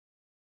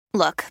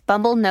Look,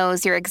 Bumble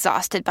knows you're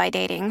exhausted by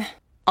dating.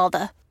 All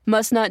the,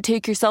 must not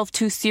take yourself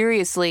too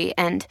seriously,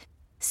 and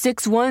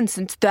 6'1"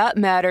 since that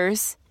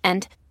matters.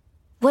 And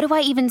what do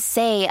I even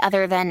say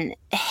other than,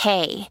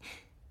 hey?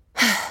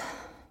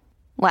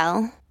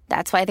 Well,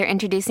 that's why they're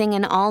introducing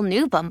an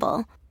all-new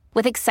Bumble,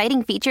 with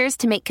exciting features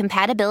to make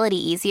compatibility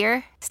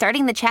easier,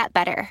 starting the chat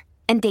better,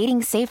 and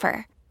dating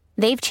safer.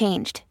 They've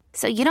changed,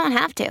 so you don't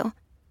have to.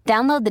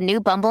 Download the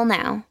new Bumble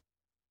now.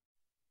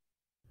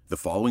 The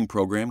following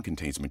program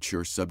contains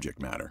mature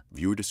subject matter.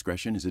 Viewer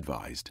discretion is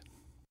advised.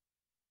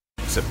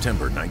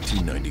 September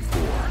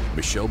 1994,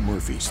 Michelle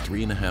Murphy's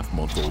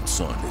 3.5-month-old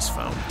son is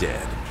found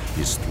dead,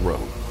 his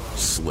throat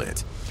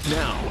slit.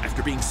 Now,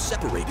 after being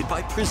separated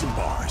by prison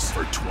bars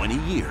for 20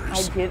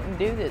 years. I didn't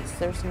do this.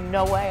 There's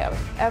no way I would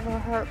ever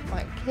hurt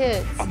my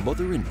kids. A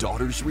mother and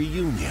daughter's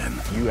reunion.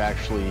 You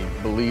actually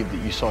believe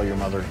that you saw your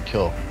mother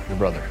kill your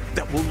brother.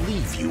 That will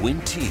leave you in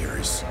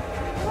tears.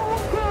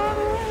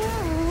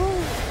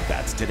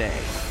 That's today.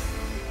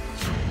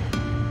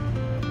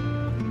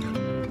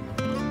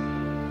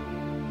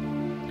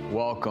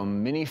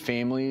 Welcome. Many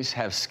families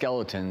have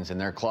skeletons in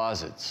their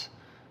closets,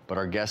 but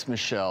our guest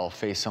Michelle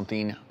faced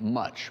something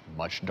much,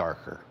 much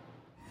darker.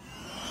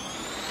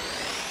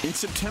 In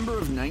September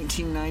of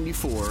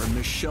 1994,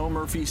 Michelle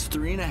Murphy's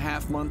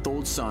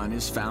 3.5-month-old son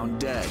is found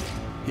dead,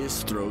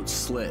 his throat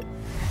slit.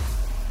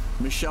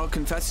 Michelle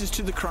confesses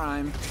to the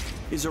crime,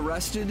 is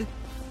arrested,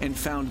 and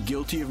found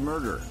guilty of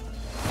murder.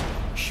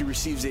 She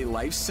receives a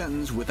life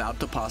sentence without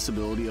the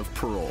possibility of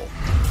parole.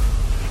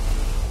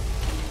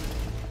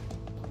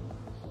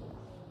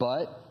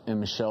 But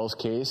in Michelle's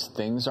case,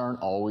 things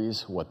aren't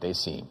always what they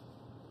seem.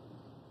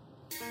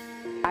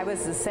 I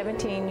was a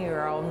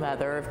 17-year-old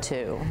mother of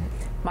two.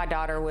 My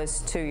daughter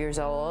was 2 years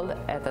old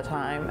at the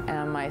time,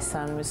 and my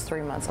son was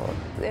 3 months old.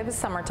 It was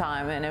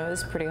summertime, and it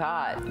was pretty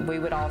hot. We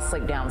would all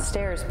sleep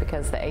downstairs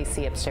because the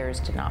AC upstairs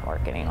did not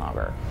work any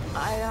longer.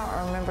 I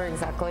don't remember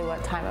exactly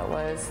what time it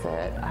was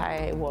that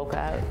I woke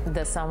up.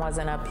 The sun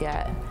wasn't up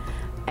yet,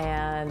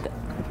 and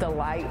the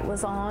light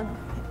was on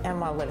in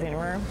my living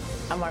room,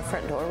 and my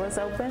front door was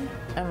open,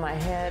 and my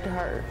head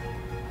hurt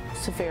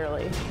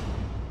severely.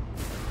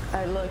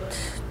 I looked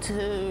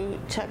to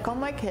check on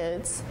my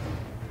kids,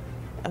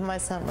 and my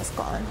son was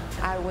gone.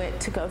 I went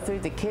to go through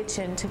the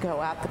kitchen to go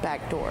out the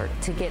back door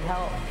to get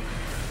help,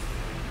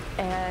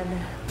 and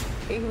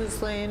he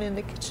was laying in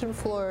the kitchen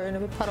floor in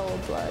a puddle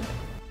of blood.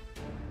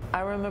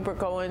 I remember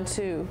going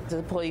to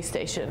the police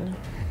station,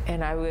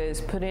 and I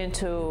was put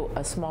into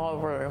a small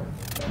room.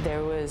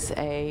 There was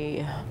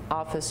a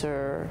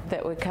officer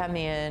that would come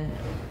in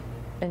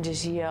and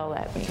just yell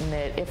at me, and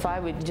that if I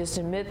would just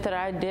admit that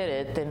I did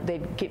it, then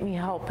they'd get me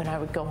help and I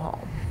would go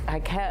home. I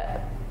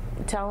kept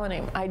telling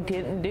him, I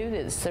didn't do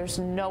this. There's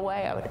no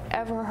way I would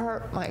ever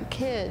hurt my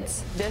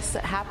kids. This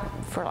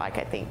happened for I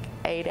think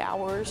 8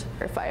 hours.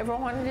 If I ever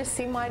wanted to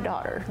see my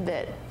daughter,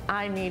 that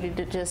I needed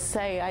to just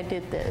say I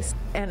did this.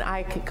 And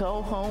I could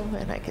go home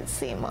and I could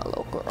see my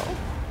little girl.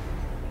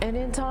 And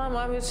in time,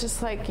 I was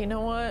just like, you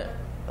know what?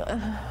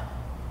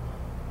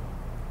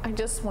 I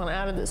just want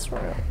out of this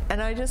room.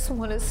 And I just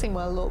want to see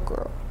my little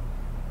girl.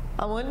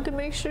 I wanted to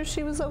make sure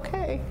she was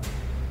okay.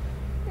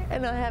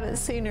 And I haven't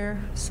seen her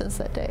since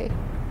that day.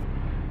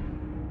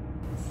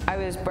 I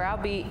was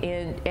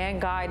browbeaten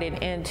and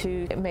guided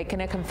into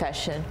making a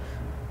confession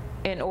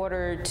in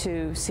order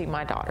to see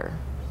my daughter.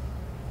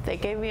 They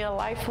gave me a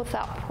life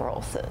without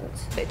parole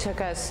sentence. It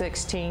took us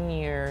 16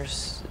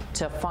 years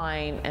to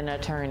find an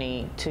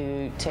attorney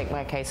to take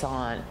my case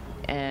on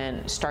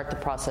and start the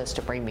process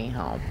to bring me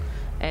home.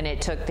 And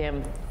it took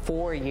them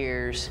 4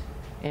 years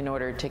in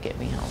order to get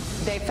me home.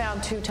 They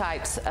found 2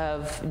 types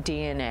of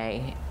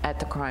DNA at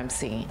the crime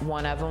scene.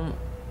 One of them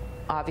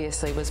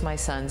obviously was my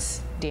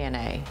son's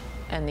DNA,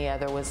 and the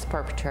other was the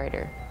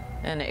perpetrator,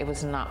 and it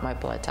was not my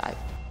blood type.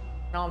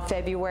 On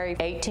February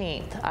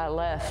 18th, I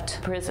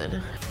left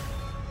prison.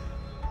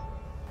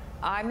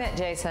 I met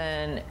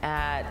Jason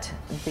at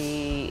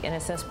the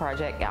Innocence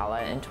Project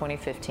Gala in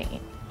 2015.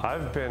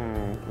 I've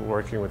been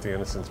working with the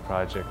Innocence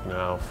Project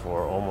now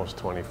for almost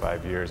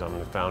 25 years. I'm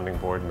the founding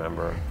board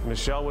member.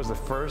 Michelle was the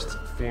first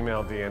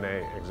female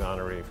DNA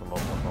exoneree from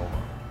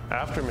Oklahoma.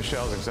 After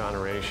Michelle's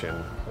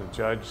exoneration, the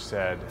judge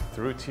said,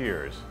 through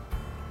tears,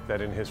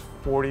 that in his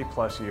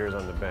 40-plus years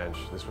on the bench,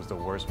 this was the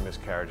worst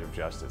miscarriage of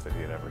justice that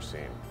he had ever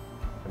seen.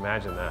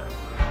 Imagine that.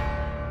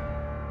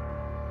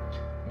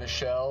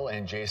 Michelle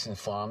and Jason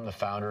Flum, the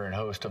founder and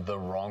host of the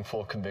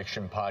Wrongful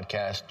Conviction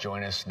podcast,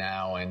 join us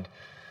now. And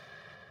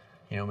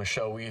you know,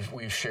 Michelle,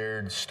 we've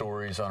shared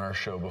stories on our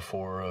show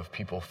before of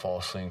people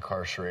falsely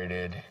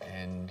incarcerated,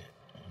 and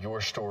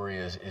your story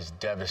is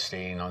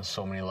devastating on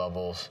so many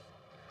levels.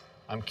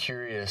 I'm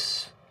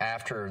curious,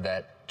 after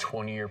that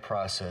 20-year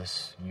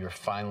process, you're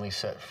finally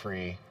set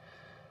free.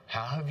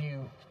 How have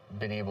you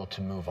been able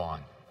to move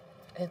on?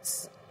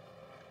 It's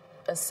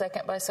a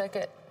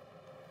second-by-second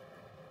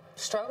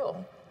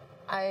struggle.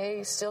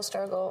 I still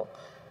struggle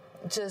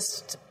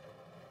just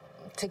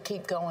to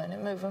keep going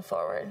and moving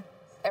forward.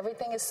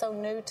 Everything is so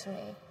new to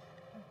me.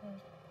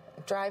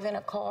 driving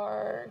a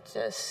car,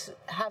 just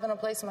having a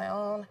place of my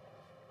own.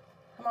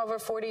 I'm over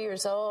 40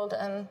 years old,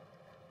 and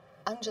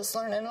I'm just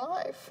learning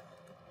life.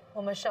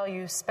 Well, Michelle,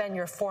 you spent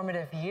your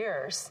formative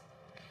years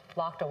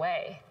locked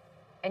away,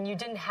 and you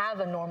didn't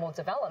have a normal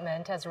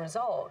development as a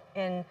result.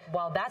 And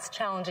while that's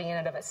challenging in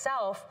and of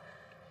itself,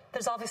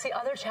 there's obviously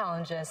other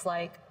challenges,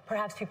 like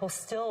perhaps people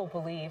still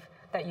believe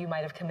that you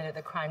might have committed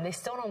the crime. They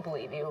still don't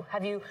believe you.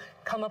 Have you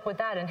come up with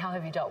that, and how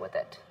have you dealt with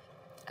it?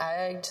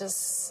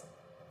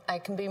 I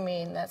can be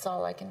mean. That's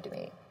all I can do.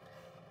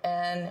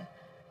 And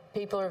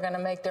people are going to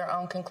make their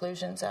own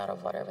conclusions out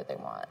of whatever they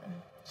want.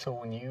 So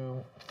when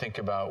you think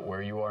about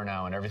where you are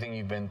now and everything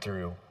you've been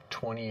through,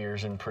 20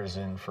 years in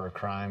prison for a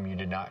crime you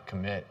did not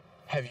commit,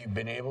 have you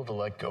been able to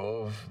let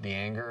go of the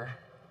anger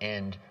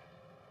and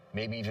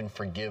maybe even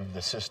forgive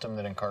the system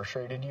that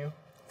incarcerated you?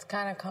 It's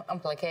kind of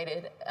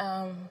complicated.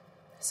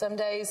 Some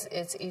days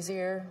it's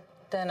easier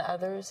than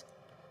others.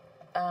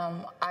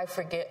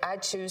 I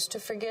choose to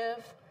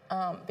forgive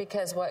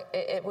because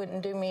it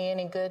wouldn't do me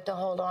any good to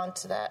hold on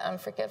to that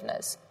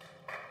unforgiveness,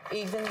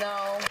 even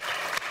though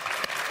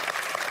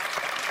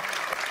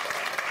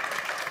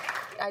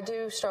I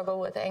do struggle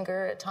with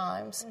anger at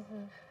times.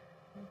 Mm-hmm.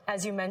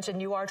 As you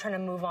mentioned, you are trying to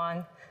move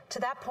on. To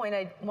that point,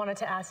 I wanted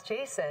to ask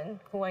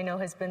Jason, who I know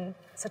has been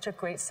such a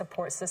great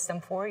support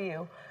system for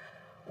you.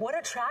 What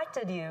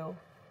attracted you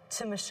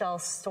to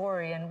Michelle's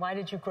story, and why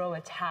did you grow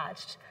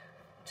attached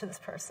to this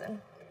person?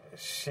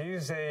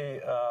 She's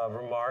a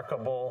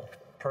remarkable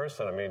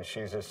person. I mean,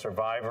 she's a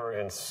survivor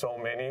in so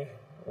many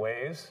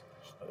ways.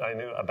 I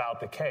knew about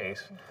the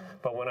case,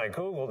 but when I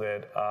Googled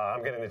it,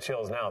 I'm getting the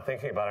chills now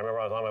thinking about it. I remember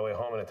I was on my way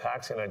home in a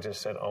taxi, and I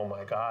just said, oh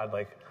my God,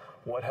 like,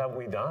 what have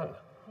we done?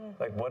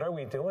 Like, what are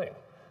we doing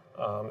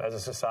as a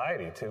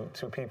society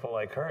to people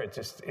like her?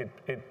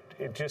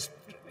 It just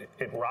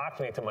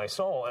rocked me to my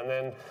soul. And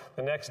then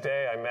the next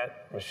day, I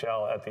met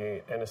Michelle at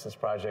the Innocence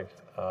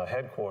Project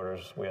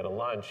headquarters. We had a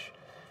lunch,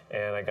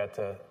 and I got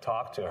to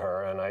talk to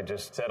her, and I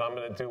just said, I'm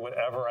going to do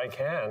whatever I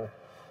can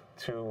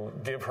to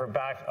give her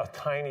back a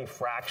tiny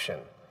fraction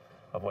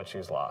of what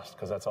she's lost,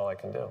 because that's all I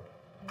can do.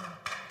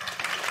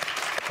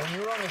 When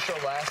you were on the show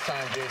last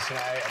time, Jason,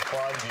 I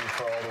applauded you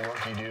for all the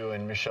work you do.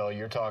 And Michelle,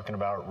 you're talking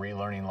about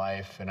relearning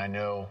life. And I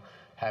know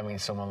having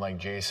someone like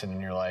Jason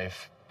in your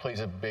life plays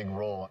a big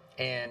role.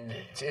 And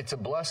it's a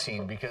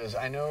blessing, because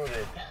I know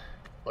that,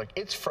 like,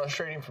 it's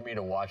frustrating for me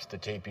to watch the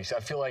tape piece. I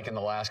feel like in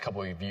the last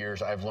couple of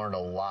years, I've learned a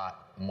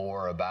lot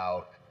more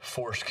about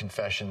forced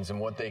confessions and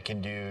what they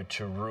can do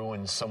to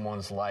ruin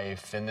someone's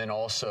life. And then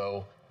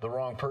also, the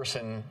wrong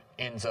person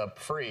ends up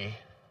free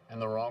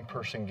and the wrong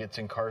person gets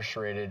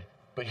incarcerated.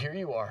 But here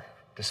you are,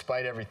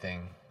 despite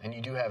everything, and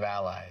you do have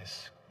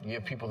allies. You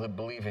have people that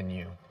believe in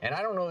you. And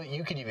I don't know that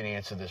you could even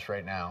answer this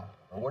right now.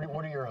 What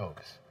are your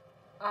hopes?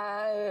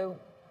 I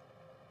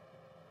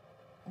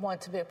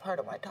want to be a part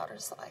of my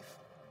daughter's life.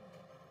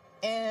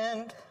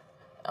 And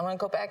I want to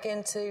go back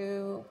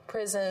into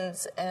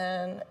prisons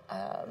and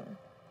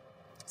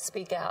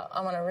speak out.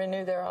 I want to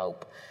renew their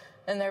hope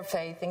and their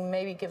faith, and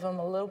maybe give them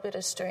a little bit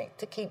of strength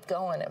to keep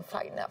going and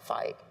fighting that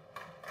fight.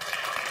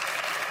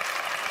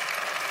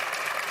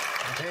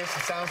 Jace,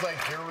 it sounds like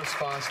your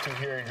response to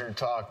hearing her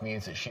talk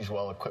means that she's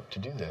well equipped to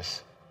do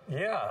this.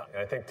 Yeah,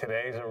 I think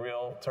today's a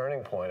real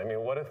turning point. I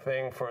mean, what a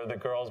thing for the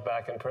girls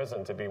back in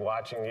prison to be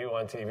watching you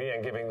on TV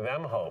and giving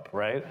them hope,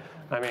 right?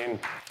 I mean...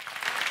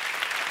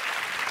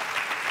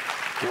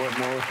 We'll have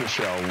more with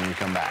Michelle when we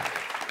come back.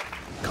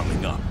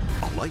 Coming up,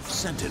 a life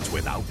sentence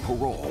without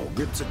parole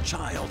rips a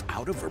child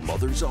out of her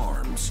mother's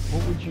arms.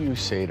 What would you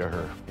say to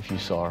her if you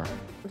saw her?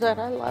 That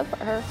I love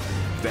her.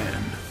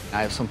 Then,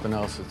 I have something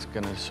else that's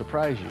going to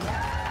surprise you.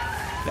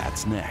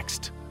 that's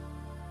next.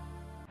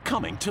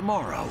 Coming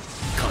tomorrow,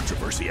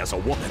 controversy as a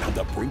woman on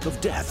the brink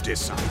of death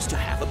decides to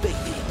have a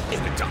baby.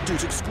 In a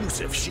doctor's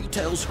exclusive, she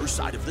tells her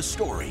side of the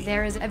story.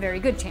 There is a very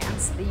good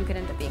chance that you could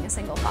end up being a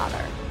single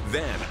father.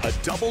 Then, a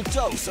double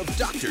dose of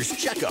doctor's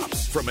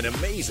checkups, from an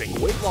amazing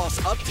weight loss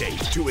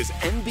update to his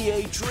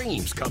NBA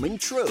dreams coming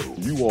true.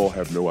 You all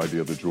have no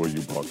idea the joy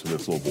you brought to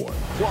this little boy.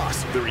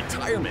 Plus, the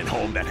retirement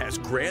home that has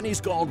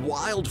grannies gone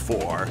wild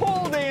for.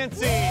 Pole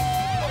dancing!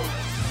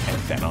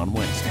 And then on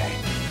Wednesday,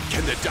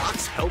 can the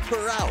docs help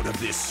her out of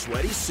this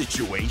sweaty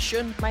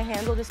situation? My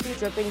hand will just be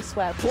dripping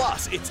sweat.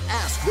 Plus, it's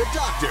Ask the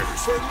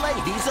Doctors for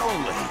ladies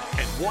only.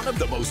 And one of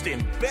the most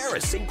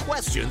embarrassing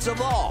questions of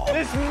all.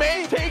 This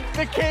may take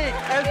the cake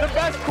as the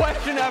best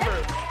question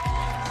ever.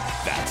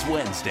 That's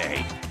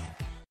Wednesday.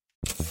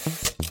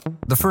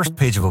 The first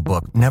page of a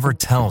book never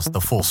tells the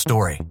full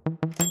story.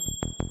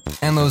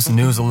 And those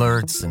news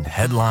alerts and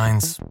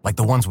headlines, like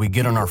the ones we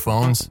get on our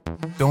phones,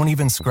 don't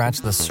even scratch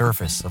the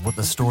surface of what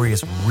the story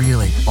is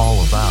really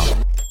all about.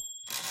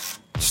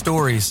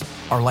 Stories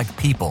are like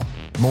people,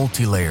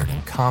 multi-layered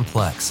and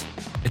complex.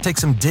 It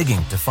takes some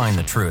digging to find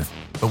the truth,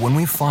 but when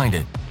we find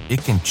it,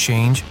 it can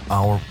change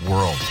our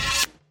world.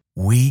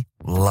 We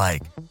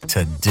like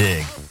to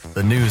dig.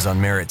 The news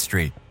on Merritt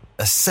Street.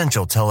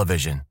 Essential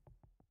television.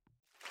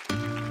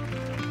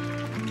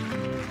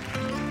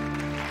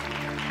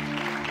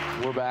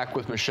 We're back back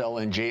with Michelle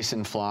and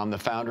Jason Flom, the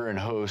founder and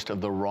host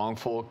of the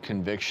Wrongful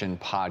Conviction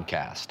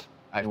podcast.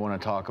 I want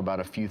to talk about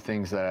a few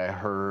things that I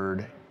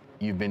heard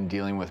you've been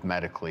dealing with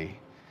medically.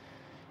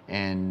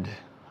 And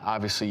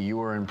obviously you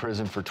were in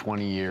prison for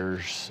 20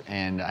 years,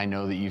 and I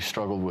know that you've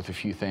struggled with a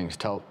few things.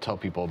 Tell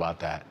people about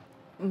that.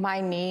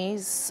 My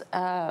knees,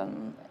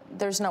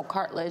 there's no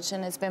cartilage,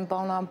 and it's been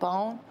bone on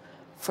bone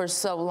for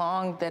so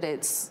long that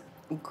it's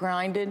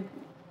grinded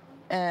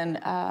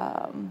and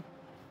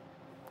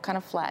kind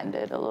of flattened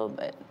it a little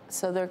bit.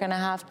 So they're gonna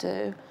have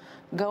to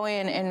go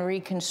in and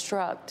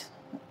reconstruct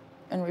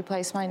and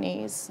replace my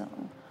knees. So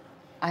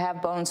I have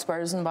bone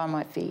spurs in by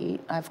my feet.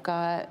 I've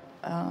got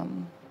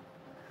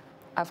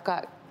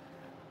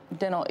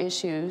dental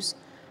issues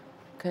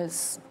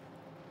because,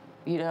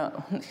 you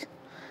know,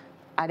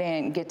 I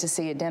didn't get to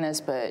see a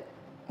dentist but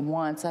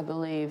once, I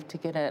believe, to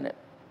get a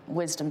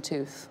wisdom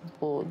tooth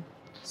pulled.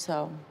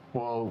 So.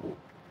 Well,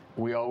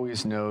 we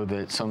always know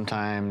that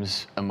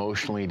sometimes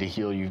emotionally to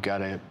heal, you've got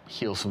to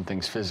heal some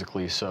things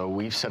physically. So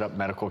we've set up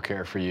medical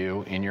care for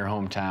you in your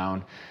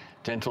hometown.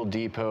 Dental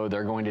Depot,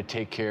 they're going to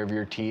take care of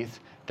your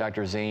teeth.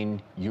 Dr.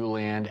 Zane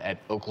Euland at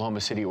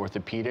Oklahoma City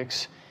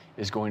Orthopedics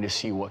is going to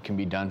see what can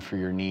be done for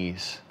your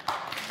knees.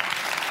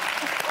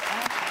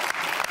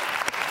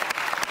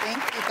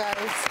 Thank you,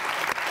 guys.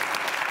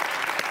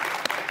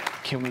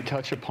 Can we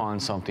touch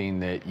upon something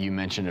that you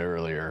mentioned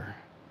earlier?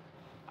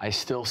 I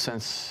still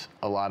sense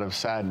a lot of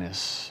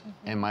sadness,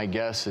 and my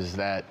guess is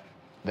that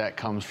that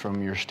comes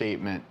from your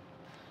statement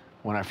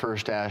when I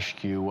first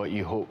asked you what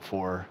you hope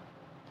for,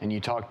 and you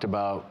talked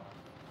about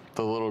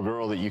the little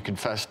girl that you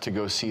confessed to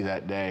go see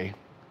that day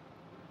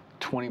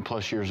 20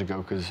 plus years ago,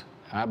 because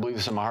I believe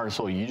this in my heart and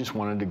soul, you just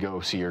wanted to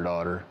go see your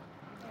daughter.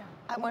 Yeah.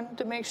 I wanted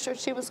to make sure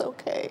she was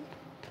okay.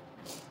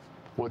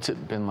 What's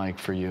it been like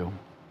for you?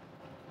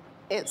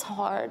 It's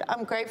hard.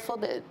 I'm grateful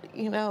that,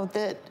 you know,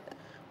 that,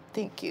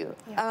 thank you.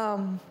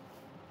 Yeah.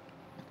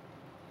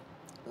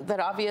 That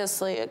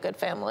obviously a good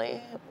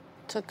family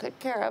took good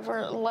care of her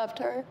and loved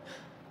her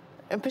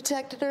and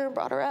protected her and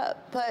brought her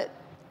up. But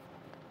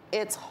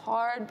it's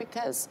hard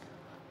because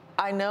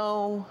I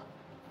know,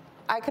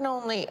 I can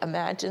only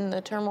imagine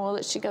the turmoil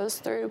that she goes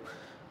through.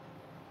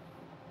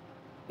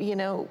 You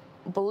know,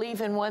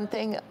 believing one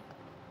thing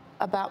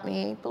about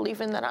me,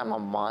 believing that I'm a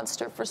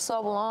monster for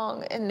so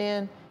long, and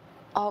then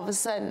all of a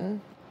sudden,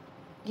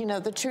 you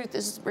know, the truth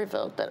is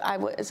revealed that I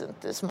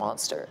wasn't this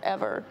monster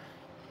ever.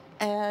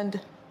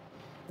 And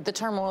the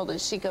turmoil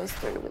that she goes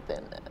through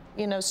within it,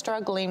 you know,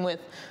 struggling with,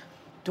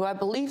 do I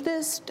believe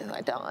this? Do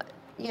I not?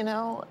 You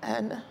know,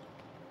 and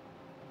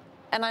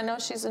I know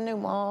she's a new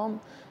mom,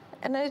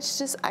 and it's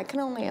just, I can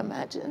only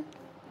imagine.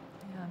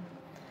 Yeah.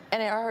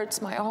 And it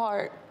hurts my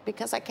heart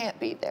because I can't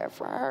be there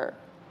for her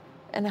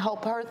and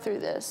help her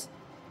through this.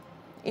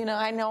 You know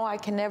I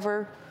can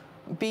never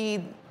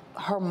be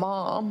her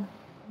mom,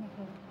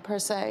 per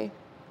se,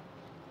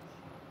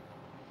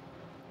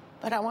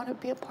 but I want to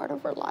be a part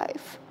of her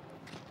life.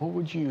 What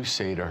would you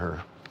say to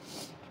her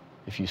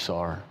if you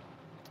saw her?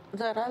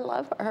 That I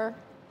love her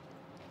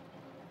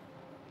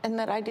and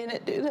that I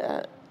didn't do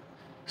that.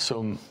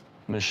 So,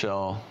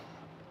 Michelle,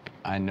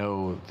 I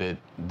know that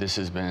this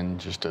has been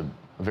just a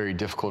very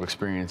difficult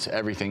experience,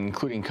 everything,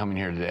 including coming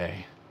here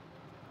today.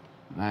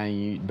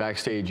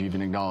 Backstage, you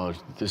even acknowledged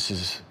that this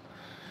is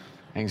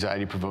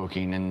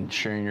anxiety-provoking, and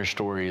sharing your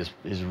story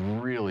is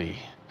really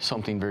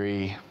something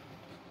very,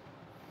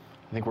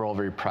 I think we're all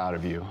very proud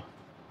of you.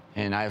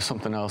 And I have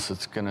something else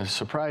that's gonna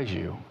surprise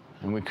you.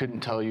 And we couldn't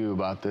tell you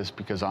about this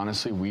because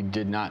honestly, we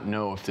did not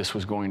know if this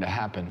was going to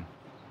happen.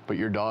 But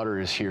your daughter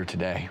is here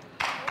today.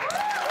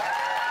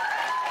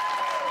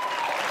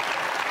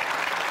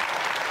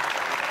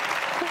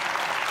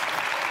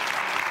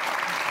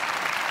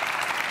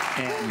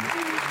 And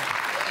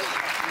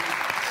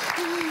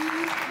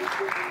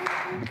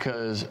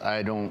because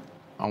I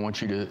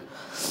want you to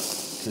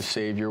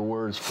save your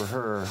words for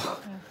her.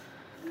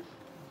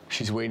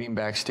 She's waiting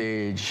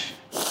backstage,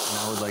 and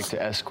I would like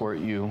to escort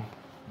you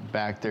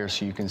back there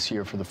so you can see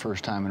her for the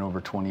first time in over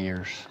 20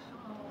 years.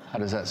 How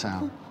does that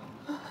sound?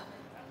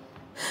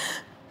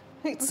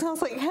 It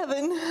sounds like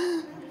heaven.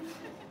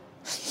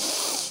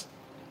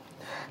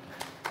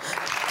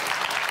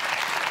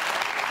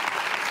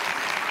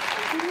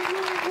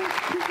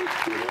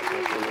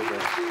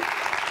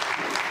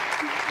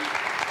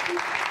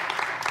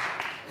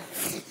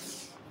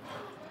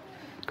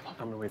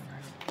 I'm gonna wait.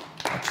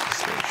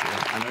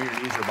 I know your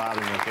knees are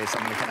bothering you, okay? So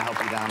I'm gonna kind of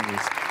help you down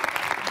these.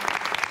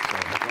 So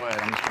go ahead,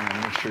 I'm just gonna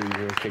make sure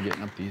you're okay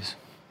getting up these.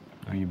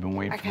 I know you've been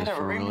waiting for this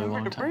for a really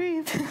long time.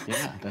 Breathe.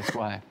 Yeah, that's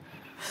why.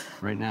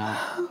 Right now,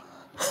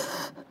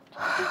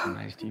 take a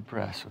nice deep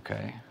breath,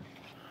 okay?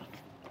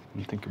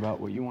 And think about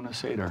what you want to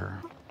say to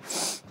her.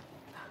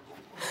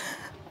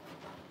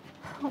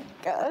 Oh,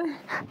 God.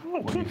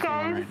 Thank you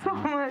guys so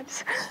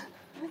much.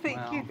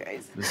 Thank you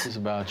guys. This is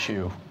about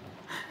you.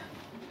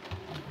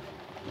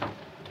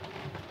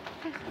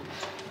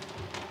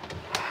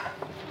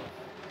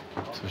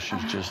 So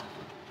she's just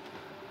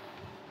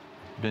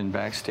been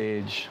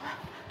backstage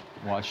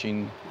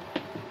watching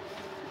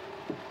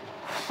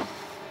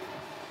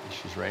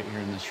right here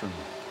in this room.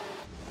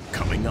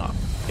 Coming up,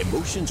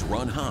 emotions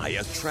run high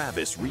as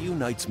Travis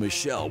reunites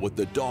Michelle with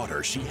the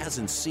daughter she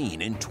hasn't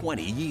seen in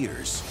 20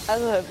 years. I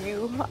love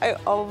you. I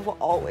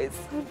always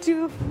loved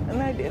you,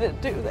 and I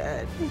didn't do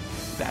that.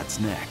 That's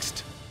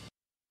next.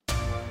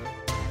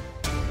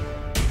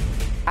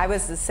 I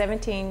was a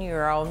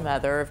 17-year-old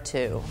mother of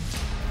two.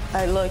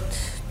 I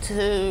looked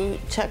to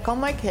check on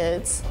my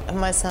kids, and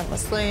my son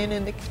was laying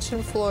in the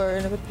kitchen floor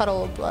in a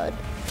puddle of blood.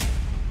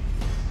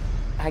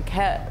 I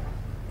kept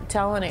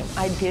telling him,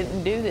 I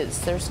didn't do this.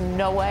 There's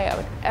no way I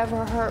would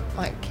ever hurt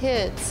my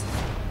kids.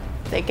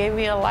 They gave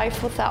me a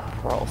life without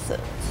parole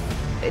sentence.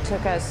 It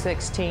took us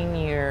 16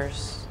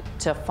 years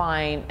to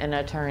find an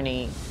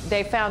attorney.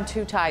 They found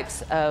 2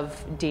 types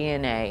of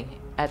DNA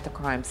at the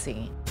crime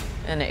scene,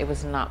 and it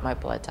was not my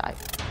blood type.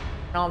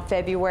 On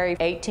February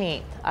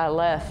 18th, I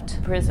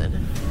left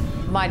prison.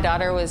 My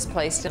daughter was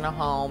placed in a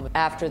home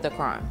after the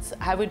crimes.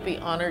 I would be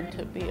honored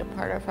to be a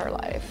part of her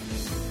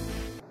life.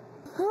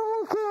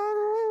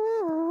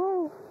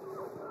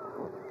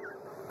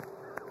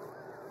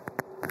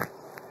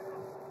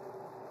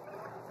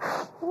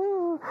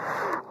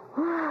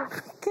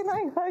 Can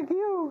I hug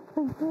you?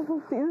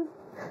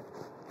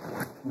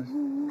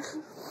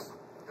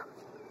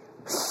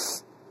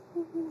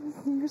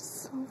 You're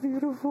so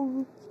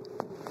beautiful.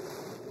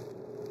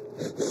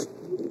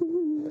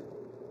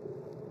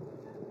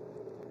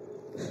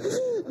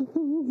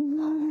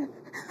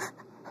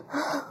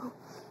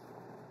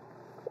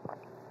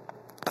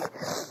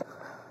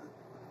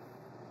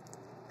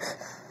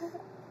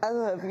 I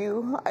love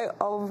you. I've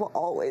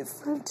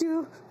always loved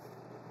you.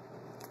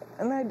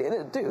 And I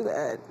didn't do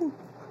that.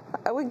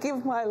 I would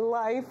give my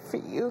life for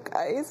you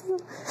guys.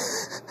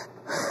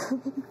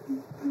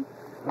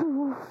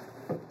 You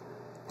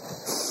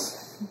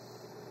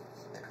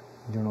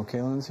doing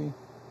okay, Lindsay?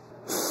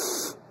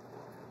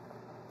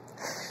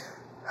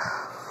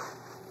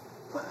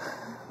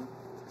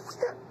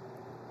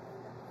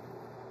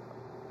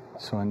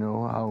 So I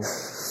know how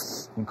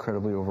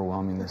incredibly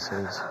overwhelming this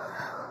is.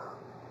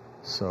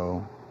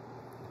 So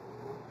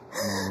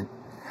I'm gonna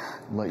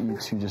let you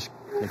two just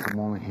take a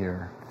moment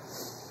here.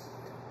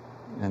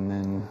 And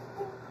then,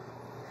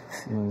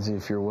 Lindsay,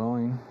 if you're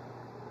willing,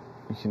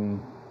 we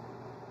can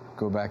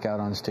go back out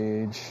on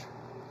stage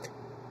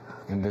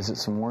and visit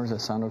some more. Does that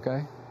sound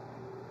okay?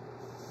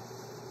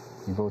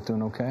 You both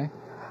doing okay?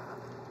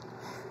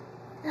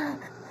 All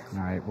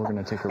right, we're going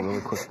to take a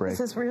really quick break. This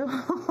is real?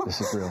 This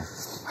is real.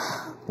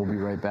 We'll be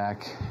right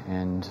back,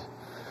 and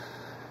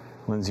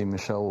Lindsay and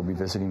Michelle will be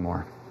visiting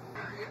more.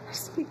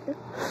 Thank you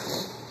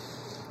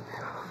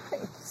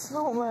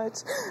so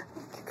much.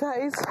 Thank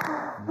you guys.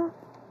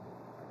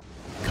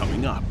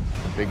 Coming up,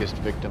 The biggest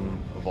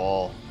victim of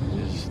all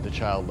is the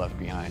child left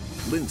behind.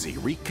 Lindsay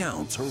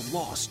recounts her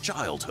lost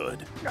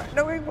childhood. Not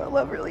knowing what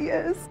love really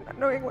is, not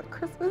knowing what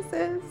Christmas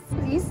is,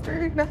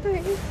 Easter,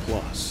 nothing.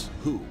 Plus,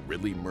 who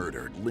really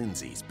murdered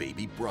Lindsay's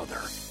baby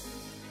brother?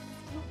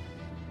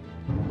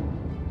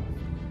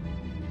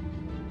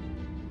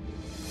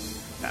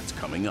 That's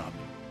coming up.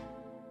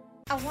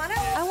 I wanna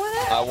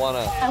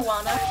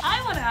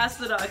ask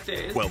the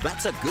doctors. Well,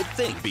 that's a good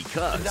thing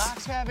because The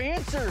docs have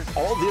answers.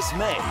 all this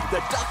May, the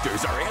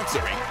doctors are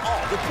answering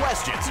all the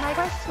questions. My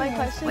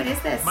question. What is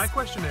this? My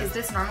question is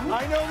this normal?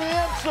 I know the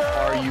answer.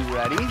 Are you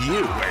ready?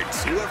 You were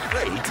too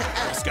afraid to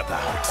ask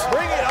about.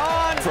 Bring it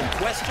on. From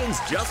questions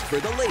just for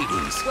the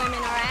ladies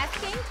Women are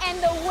asking, and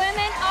the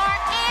women are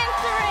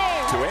answering.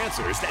 to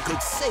answers that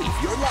could save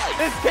your life.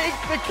 This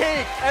takes the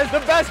cake as the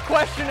best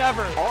question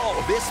ever.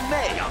 All this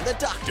May on the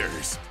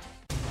doctors.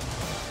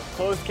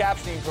 Closed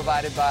captioning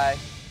provided by...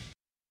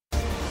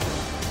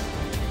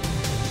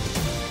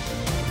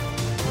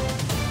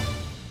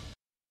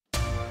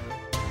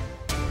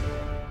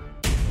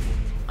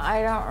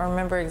 I don't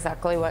remember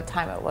exactly what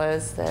time it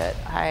was that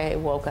I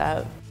woke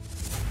up.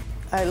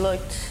 I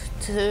looked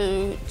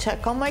to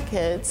check on my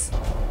kids,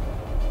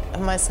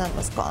 and my son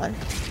was gone.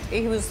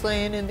 He was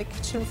laying in the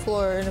kitchen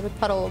floor in a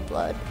puddle of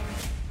blood.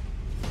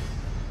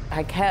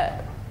 I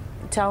kept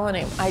telling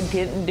him, I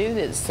didn't do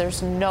this.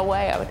 There's no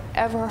way I would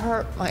ever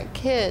hurt my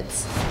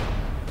kids.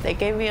 They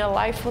gave me a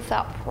life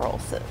without parole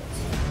sentence.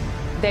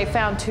 They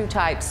found 2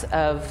 types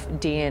of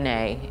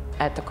DNA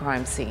at the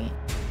crime scene,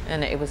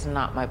 and it was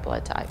not my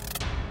blood type.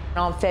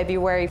 On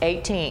February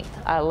 18th,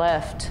 I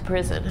left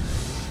prison.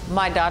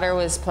 My daughter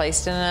was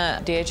placed in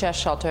a DHS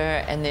shelter,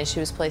 and then she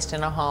was placed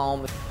in a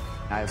home.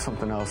 I have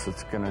something else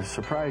that's going to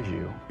surprise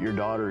you. Your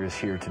daughter is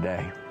here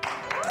today.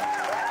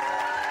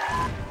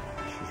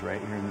 She's right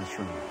here in this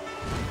room.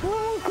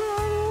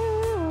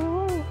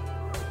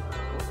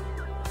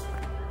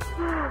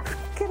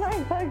 Can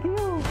I hug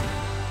you?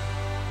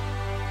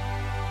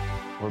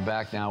 We're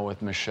back now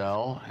with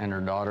Michelle and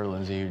her daughter,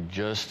 Lindsay, who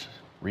just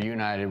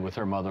reunited with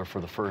her mother for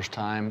the first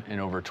time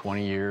in over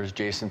 20 years.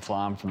 Jason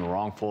Flom from the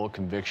Wrongful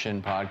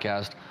Conviction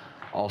podcast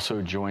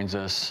also joins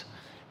us.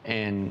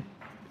 And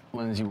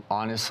Lindsay,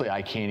 honestly,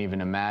 I can't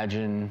even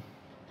imagine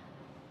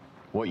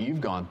what you've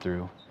gone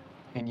through.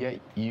 And yet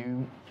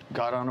you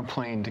got on a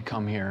plane to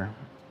come here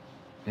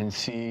and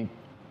see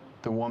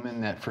The woman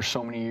that for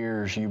so many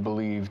years you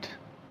believed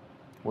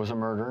was a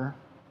murderer,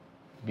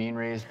 being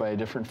raised by a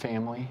different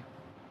family,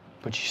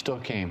 but you still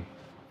came.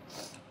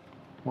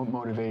 What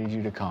motivated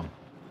you to come?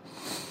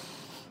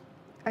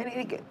 I need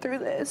to get through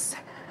this.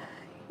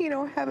 You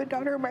know, I have a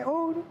daughter of my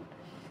own,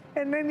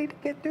 and I need to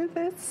get through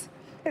this,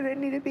 and I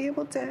need to be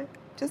able to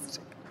just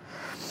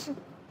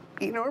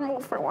be normal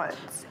for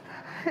once,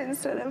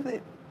 instead of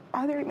it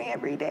bothering me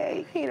every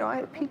day. You know, I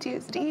have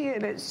PTSD,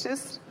 and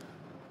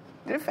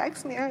it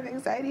affects me. I have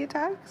anxiety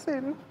attacks,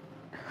 and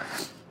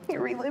I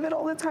relive it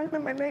all the time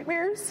in my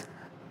nightmares.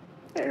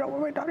 I don't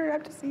want my daughter to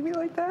have to see me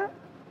like that.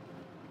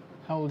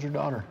 How old's your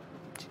daughter?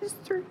 She's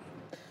 3.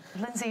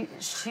 Lindsay,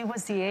 she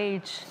was the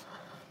age,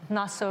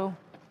 not so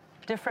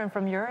different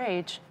from your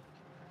age,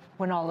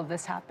 when all of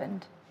this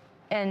happened.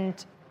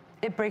 And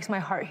it breaks my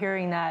heart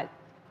hearing that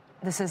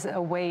this is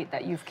a weight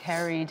that you've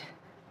carried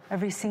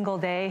every single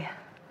day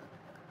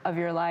of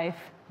your life,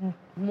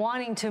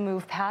 wanting to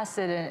move past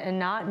it and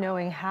not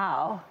knowing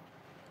how.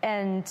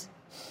 And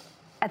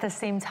at the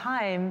same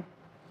time,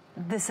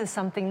 this is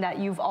something that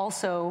you've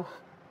also,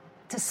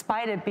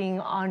 despite it being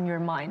on your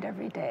mind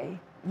every day,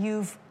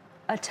 you've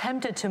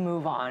attempted to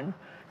move on,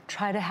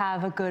 try to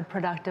have a good,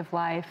 productive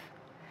life.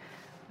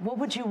 What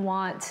would you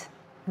want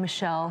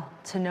Michelle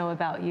to know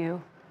about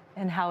you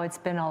and how it's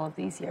been all of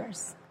these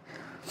years?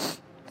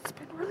 It's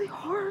been really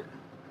hard.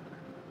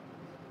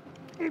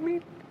 I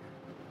mean,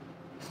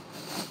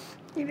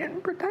 you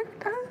didn't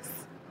protect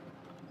us.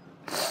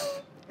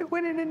 I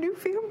went in a new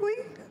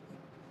family,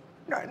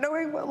 not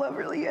knowing what love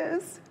really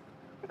is,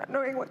 not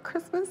knowing what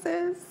Christmas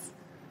is,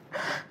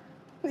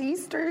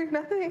 Easter,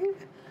 nothing.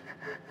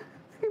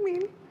 I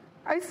mean,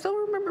 I still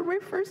remember my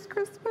first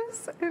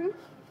Christmas and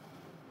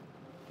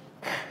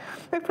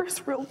my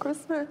first real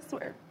Christmas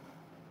where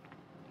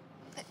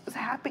I was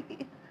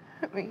happy.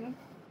 I mean,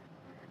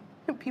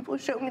 and people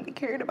showed me they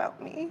cared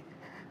about me.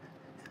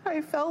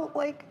 I felt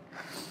like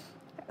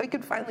I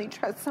could finally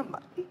trust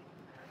somebody.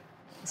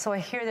 So I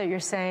hear that you're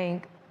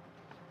saying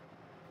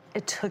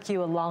it took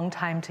you a long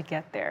time to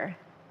get there.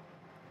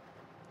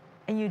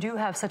 And you do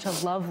have such a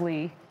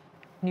lovely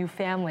new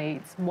family.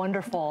 It's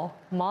wonderful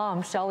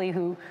mom, Shelley,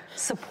 who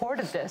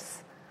supported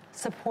this,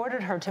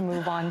 supported her to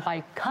move on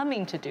by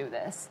coming to do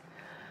this.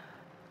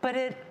 But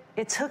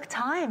it took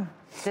time,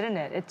 didn't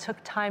it? It took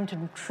time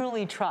to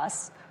truly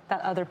trust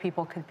that other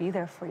people could be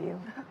there for you.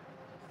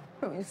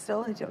 I mean,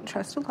 still, I don't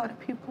trust a lot of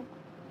people.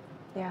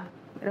 Yeah.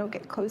 I don't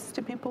get close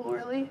to people,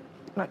 really.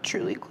 Not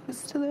truly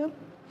close to them,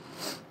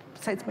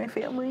 besides my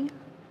family.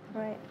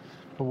 Right.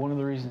 But one of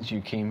the reasons you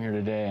came here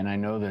today, and I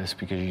know this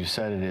because you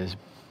said it, is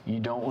you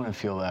don't want to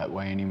feel that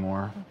way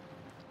anymore.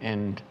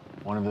 And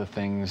one of the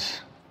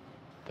things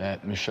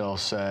that Michelle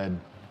said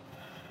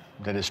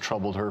that has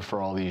troubled her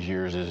for all these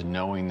years is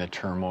knowing the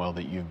turmoil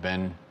that you've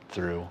been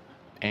through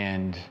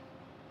and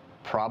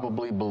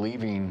probably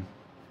believing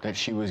that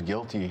she was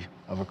guilty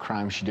of a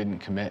crime she didn't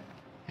commit.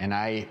 And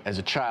I, as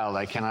a child,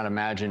 I cannot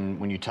imagine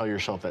when you tell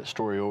yourself that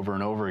story over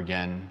and over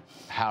again,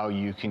 how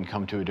you can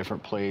come to a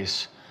different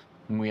place.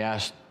 And we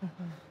asked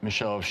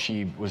Michelle if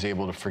she was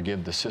able to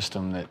forgive the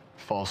system that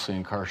falsely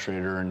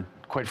incarcerated her and,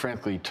 quite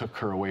frankly, took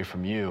her away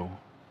from you,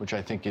 which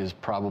I think is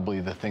probably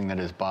the thing that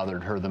has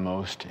bothered her the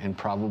most and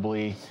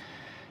probably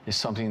is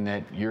something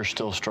that you're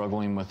still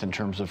struggling with in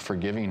terms of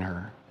forgiving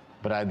her.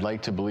 But I'd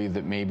like to believe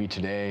that maybe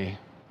today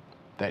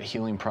that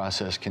healing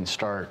process can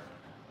start,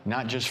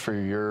 not just for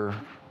your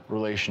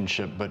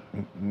relationship, but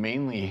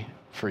mainly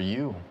for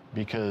you,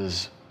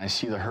 because I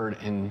see the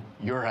hurt in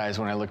your eyes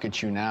when I look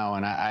at you now,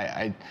 and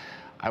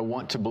I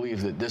want to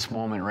believe that this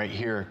moment right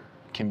here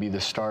can be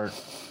the start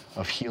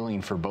of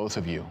healing for both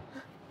of you.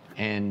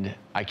 And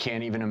I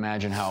can't even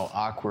imagine how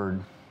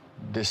awkward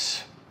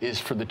this is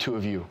for the two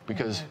of you,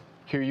 because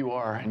here you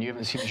are, and you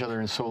haven't seen each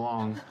other in so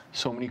long,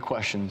 so many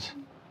questions.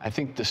 I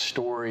think the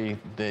story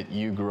that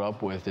you grew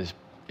up with is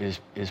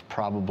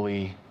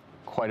probably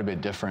quite a bit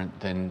different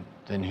than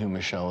who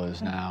Michelle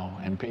is now,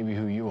 and maybe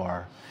who you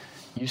are.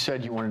 You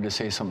said you wanted to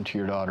say something to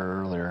your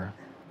daughter earlier.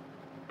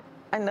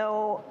 I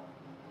know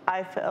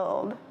I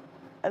failed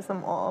as a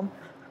mom,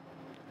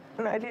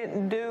 and I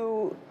didn't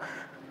do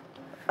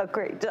a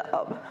great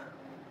job,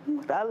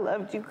 but I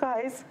loved you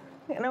guys,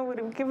 and I would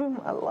have given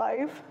my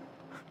life,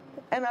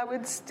 and I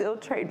would still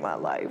trade my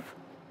life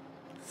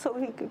so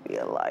he could be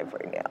alive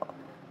right now.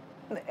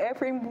 And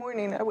every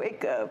morning I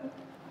wake up,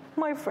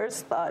 my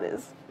first thought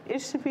is, it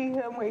should be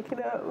him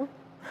waking up.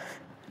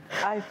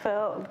 I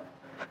failed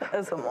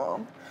as a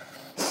mom.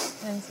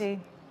 Lindsay,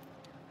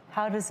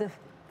 how does it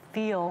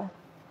feel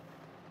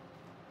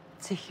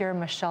to hear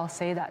Michelle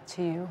say that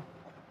to you?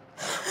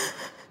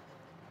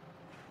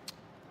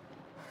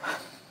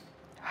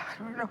 I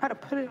don't know how to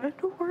put it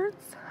into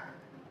words.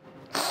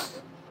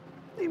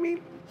 I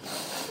mean,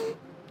 I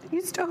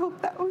used to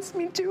hope that was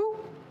me too.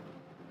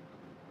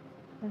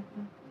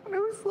 When I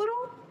was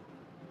little,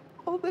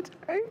 all the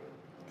time,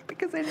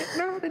 because I didn't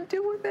know how to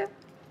deal with it.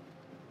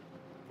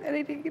 And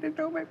I didn't get to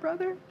know my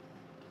brother.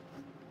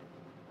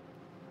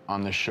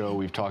 On the show,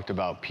 we've talked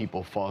about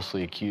people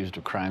falsely accused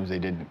of crimes they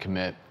didn't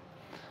commit.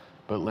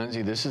 But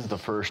Lindsay, this is the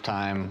first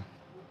time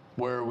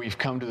where we've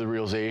come to the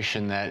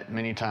realization that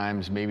many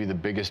times maybe the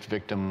biggest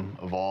victim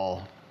of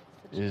all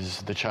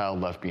is the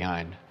child left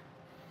behind.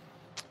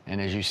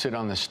 And as you sit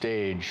on the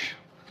stage,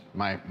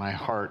 my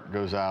heart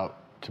goes out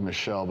to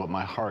Michelle, but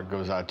my heart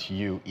goes out to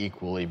you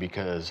equally,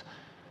 because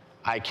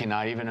I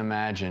cannot even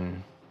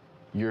imagine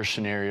your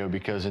scenario,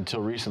 because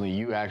until recently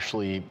you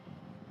actually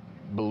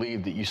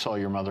believed that you saw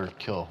your mother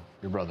kill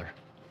your brother.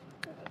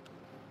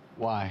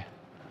 Why?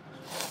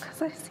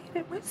 Because I see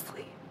it in my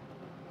sleep.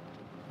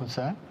 What's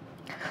that?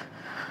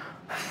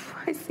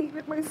 I see it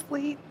in my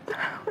sleep.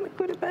 When I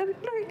go to bed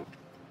at night,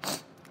 I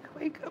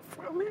wake up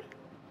from it.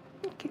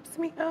 It keeps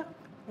me up.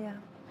 Yeah.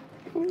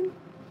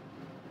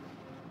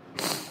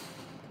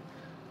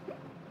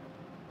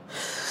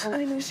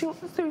 I know she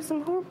went through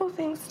some horrible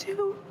things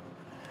too.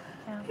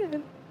 Yeah.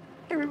 And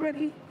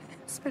everybody,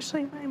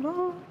 especially my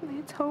mom,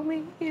 they told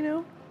me,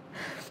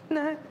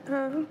 that,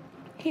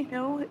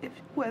 if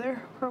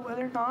whether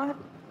or not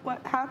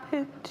what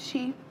happened,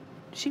 she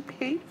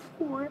paid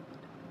for it.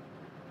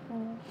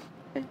 Mm.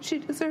 And she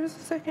deserves a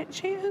second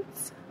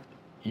chance.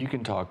 You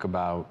can talk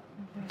about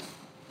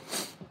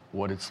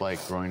what it's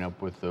like growing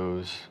up with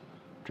those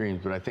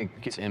dreams, but I think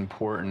it's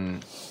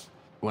important,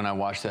 when I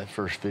watched that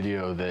first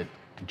video, that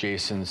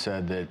Jason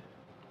said that,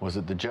 was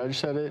it the judge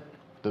said it?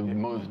 The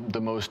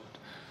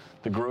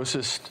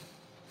grossest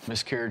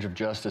miscarriage of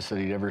justice that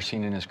he'd ever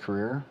seen in his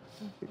career?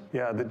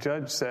 Yeah, the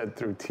judge said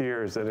through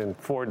tears that in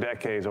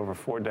over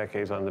 4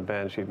 decades on the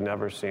bench, he'd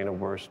never seen a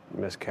worse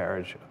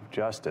miscarriage of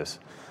justice.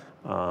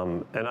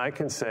 And I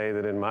can say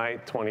that in my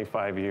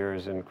 25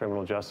 years in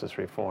criminal justice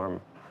reform,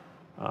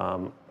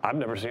 I've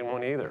never seen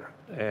one either.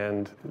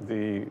 And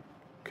the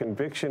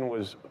conviction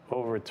was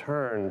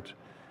overturned,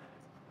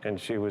 and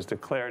she was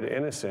declared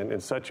innocent in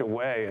such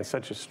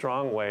a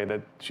strong way,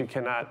 that she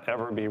cannot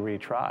ever be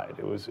retried.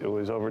 It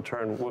was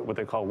overturned, what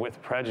they call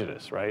with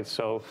prejudice, right?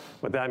 So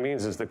what that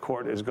means is the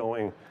court is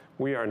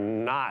we are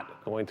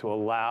not going to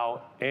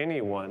allow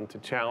anyone to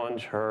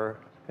challenge her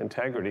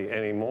integrity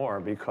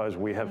anymore, because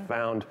we have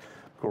found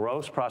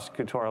gross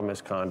prosecutorial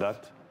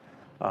misconduct.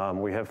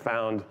 We have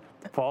found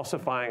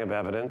falsifying of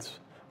evidence.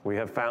 We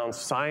have found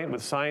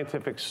with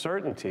scientific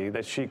certainty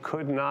that she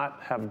could not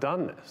have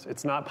done this.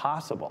 It's not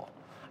possible.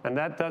 And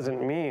that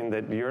doesn't mean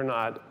that you're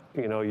not,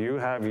 you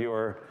have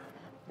your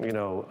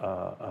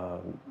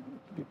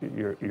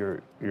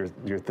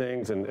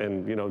things,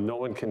 and no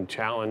one can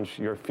challenge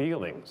your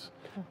feelings.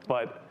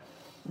 But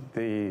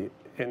in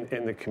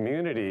the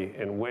community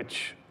in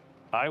which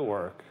I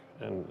work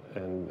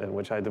and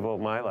which I devote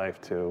my life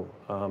to,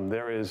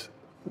 there's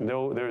a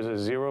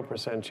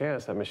 0%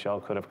 chance that Michelle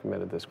could have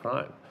committed this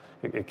crime.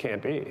 It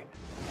can't be.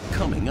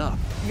 Coming up,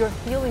 your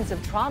feelings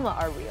of trauma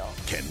are real.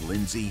 Can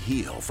Lindsay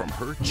heal from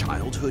her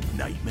childhood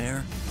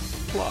nightmare?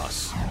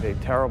 Plus, a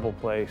terrible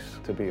place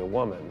to be a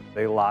woman.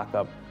 They lock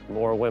up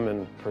more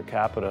women per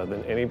capita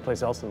than any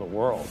place else in the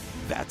world.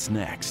 That's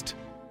next.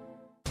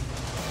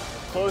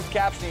 Closed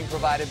captioning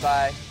provided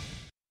by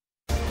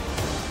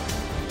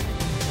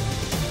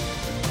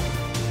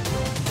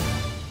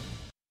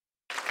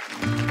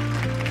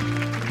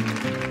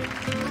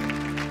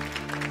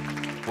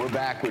We're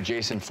back with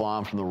Jason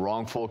Flom from the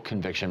Wrongful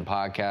Conviction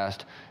podcast,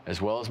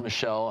 as well as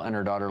Michelle and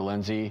her daughter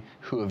Lindsay,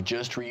 who have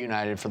just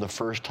reunited for the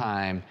first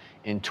time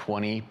in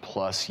 20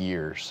 plus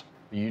years.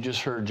 You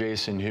just heard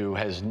Jason, who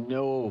has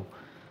no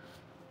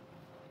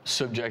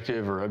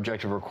subjective or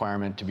objective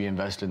requirement to be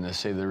invested in this,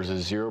 say there's a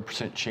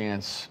 0%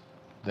 chance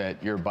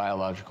that your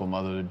biological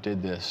mother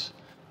did this.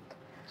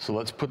 So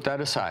let's put that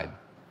aside,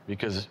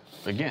 because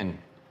again,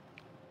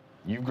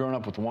 you've grown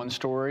up with one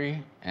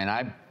story, and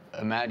I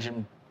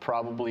imagine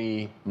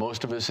probably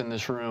most of us in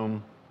this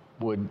room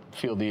would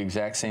feel the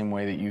exact same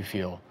way that you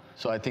feel.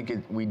 So I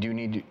think we do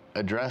need to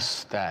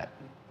address that,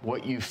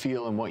 what you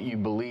feel and what you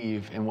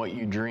believe and what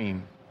you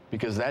dream,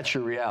 because that's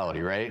your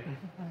reality, right?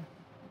 Mm-hmm.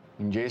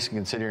 And Jason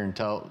can sit here and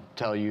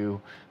tell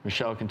you,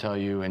 Michelle can tell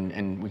you,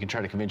 and we can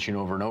try to convince you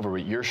over and over,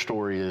 but your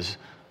story is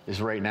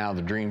right now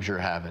the dreams you're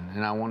having.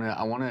 And I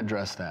wanna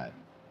address that,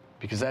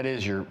 because that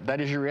is your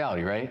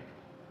reality, right?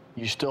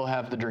 You still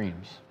have the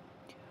dreams.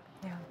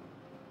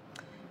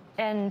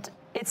 And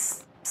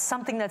it's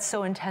something that's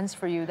so intense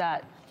for you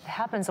that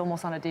happens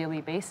almost on a daily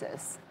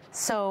basis.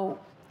 So,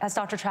 as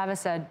Dr. Travis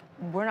said,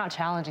 we're not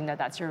challenging that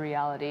that's your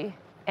reality.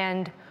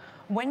 And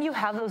when you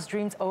have those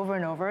dreams over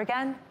and over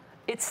again,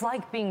 it's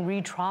like being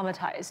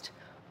re-traumatized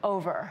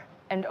over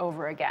and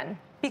over again,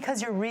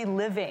 because you're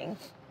reliving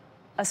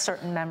a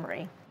certain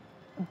memory.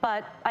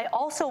 But I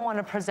also want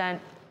to present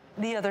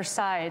the other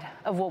side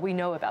of what we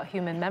know about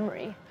human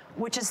memory,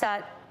 which is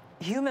that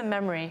human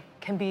memory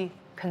can be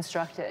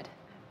constructed.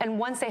 And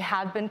once they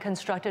have been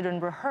constructed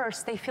and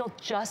rehearsed, they feel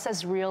just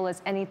as real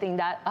as anything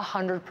that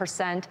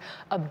 100%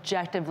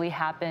 objectively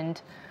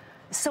happened.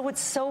 So it's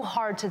so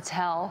hard to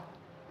tell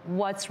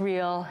what's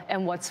real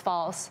and what's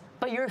false.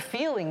 But your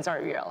feelings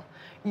are real.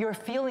 Your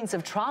feelings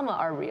of trauma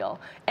are real.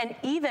 And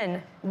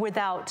even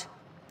without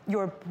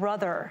your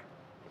brother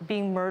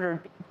being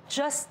murdered,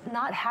 just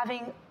not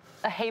having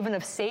a haven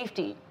of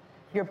safety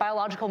your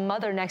biological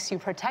mother next to you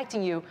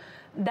protecting you,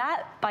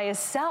 that by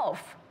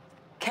itself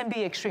can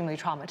be extremely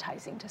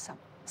traumatizing to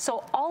someone.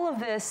 So all of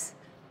this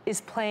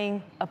is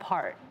playing a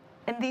part.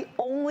 And the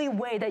only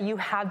way that you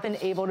have been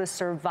able to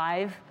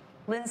survive,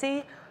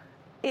 Lindsay,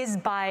 is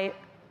by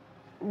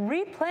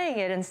replaying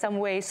it in some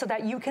way so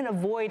that you can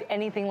avoid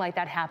anything like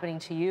that happening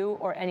to you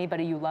or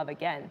anybody you love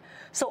again.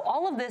 So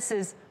all of this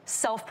is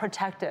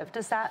self-protective.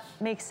 Does that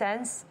make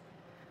sense?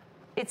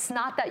 It's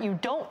not that you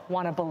don't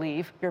want to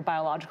believe your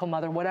biological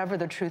mother, whatever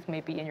the truth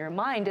may be in your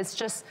mind. It's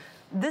just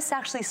this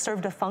actually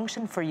served a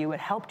function for you. It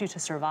helped you to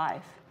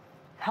survive,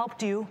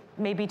 helped you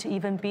maybe to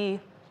even be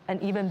an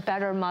even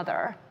better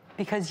mother,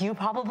 because you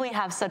probably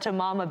have such a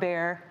mama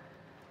bear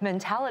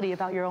mentality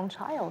about your own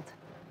child.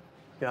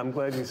 Yeah, I'm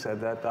glad you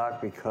said that, Doc,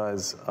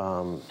 because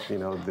you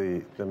know,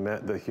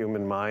 the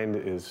human mind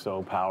is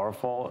so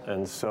powerful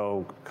and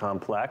so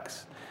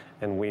complex,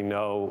 and we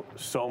know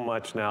so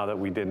much now that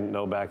we didn't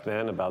know back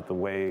then about the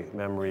way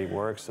memory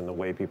works and the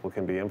way people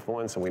can be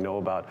influenced, and we know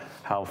about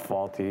how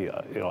faulty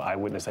you know,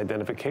 eyewitness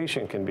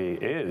identification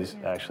is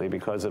actually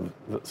because of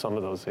some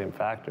of those same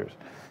factors.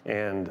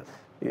 And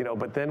you know,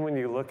 but then when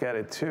you look at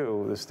it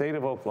too, the state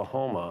of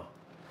Oklahoma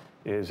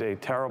is a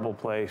terrible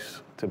place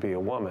to be a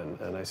woman.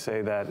 And I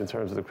say that in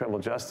terms of the criminal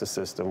justice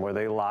system, where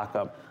they lock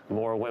up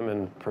more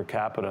women per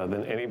capita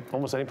than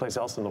almost any place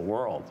else in the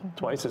world,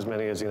 twice as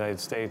many as the United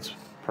States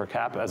per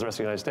capita, as the rest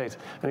of the United States.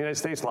 And the United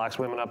States locks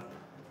women up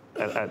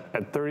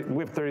at 30,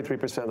 we have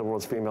 33% of the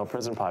world's female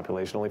prison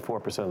population, only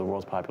 4% of the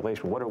world's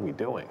population. What are we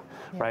doing,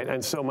 right?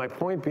 And so my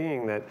point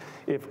being that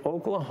if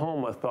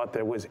Oklahoma thought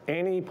there was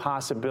any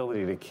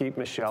possibility to keep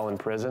Michelle in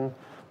prison,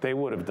 they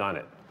would have done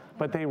it.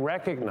 But they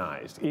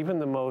recognized, even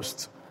the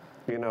most,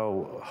 you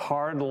know,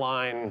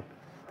 hardline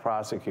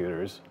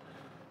prosecutors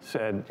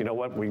said, you know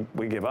what,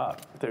 we give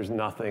up. There's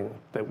nothing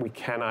that we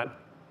cannot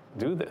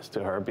do this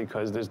to her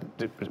because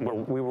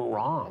we were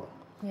wrong.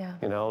 Yeah.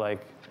 You know,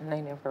 like. And they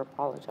never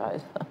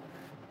apologized.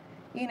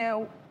 You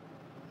know,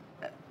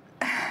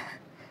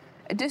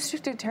 a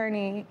district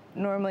attorney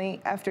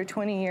normally, after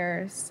 20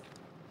 years,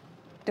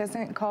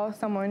 doesn't call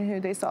someone who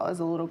they saw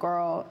as a little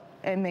girl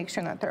and make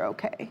sure that they're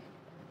okay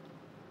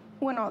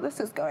when all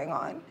this is going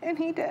on. And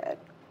he did.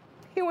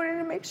 He wanted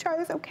to make sure I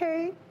was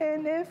okay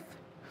and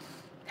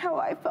how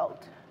I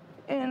felt.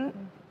 And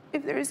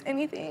if there was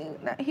anything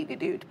that he could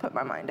do to put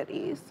my mind at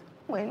ease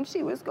when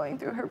she was going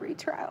through her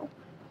retrial.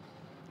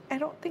 I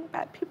don't think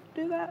bad people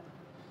do that.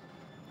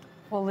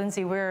 Well,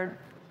 Lindsay, we're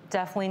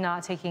definitely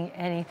not taking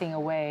anything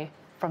away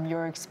from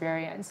your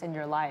experience in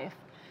your life.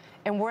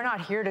 And we're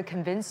not here to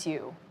convince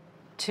you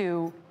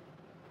to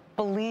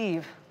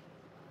believe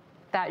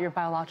that your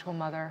biological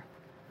mother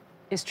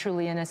is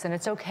truly innocent.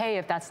 It's okay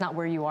if that's not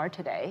where you are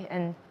today.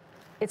 And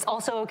it's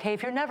also okay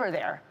if you're never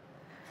there.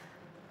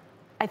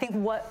 I think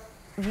what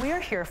we're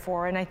here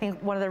for, and I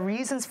think one of the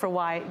reasons for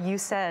why you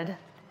said,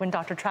 when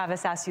Dr.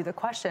 Travis asked you the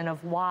question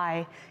of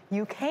why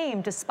you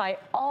came despite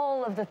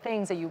all of the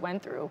things that you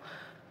went through,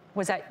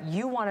 was that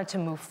you wanted to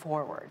move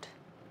forward.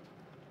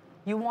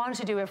 You wanted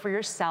to do it for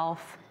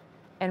yourself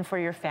and for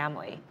your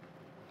family.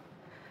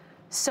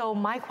 So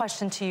my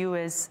question to you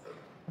is,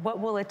 what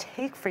will it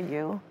take for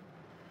you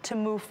to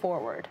move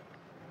forward?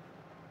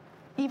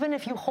 Even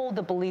if you hold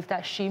the belief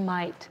that she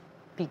might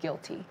be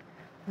guilty,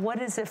 what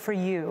is it for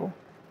you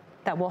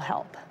that will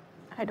help?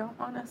 I don't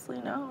honestly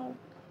know.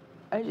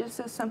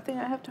 It's something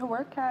I have to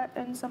work at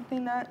and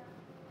something that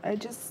I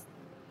just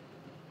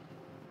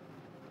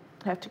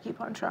have to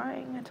keep on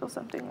trying until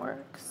something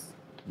works.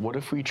 What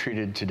if we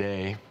treated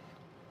today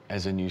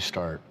as a new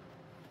start?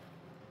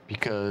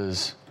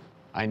 Because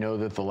I know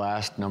that the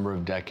last number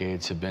of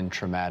decades have been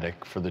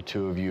traumatic for the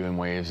two of you in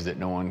ways that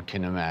no one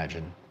can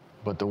imagine.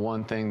 But the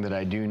one thing that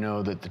I do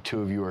know that the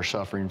two of you are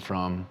suffering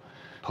from,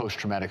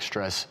 post-traumatic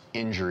stress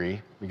injury,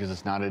 because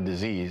it's not a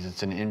disease,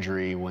 it's an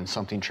injury when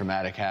something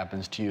traumatic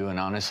happens to you. And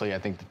honestly, I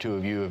think the two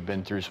of you have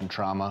been through some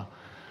trauma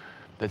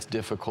that's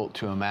difficult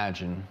to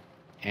imagine.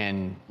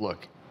 And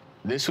look,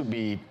 this would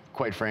be,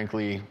 quite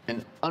frankly,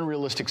 an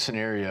unrealistic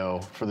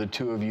scenario for the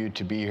two of you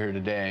to be here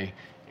today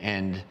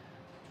and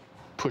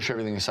push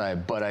everything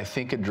aside. But I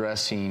think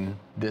addressing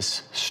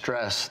this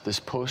stress, this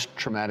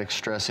post-traumatic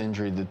stress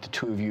injury that the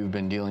two of you have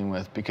been dealing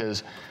with,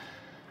 because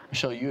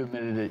Michelle, you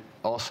admitted it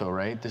also,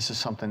 right? This is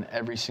something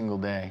every single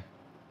day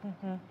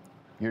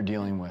you're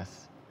dealing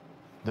with,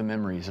 the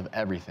memories of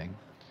everything.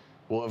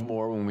 We'll have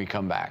more when we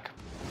come back.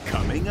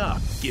 Coming up,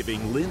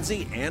 giving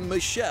Lindsay and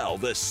Michelle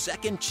the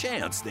second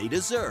chance they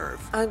deserve.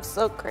 I'm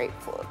so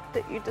grateful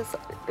that you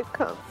decided to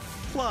come.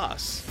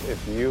 Plus,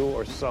 if you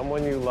or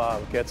someone you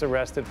love gets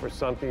arrested for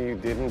something you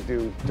didn't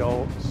do,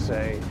 don't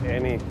say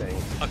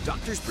anything. A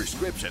doctor's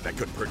prescription that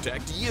could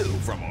protect you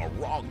from a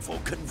wrongful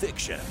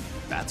conviction.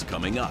 That's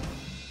coming up.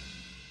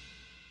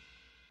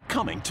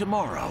 Coming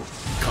tomorrow.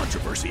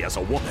 Controversy as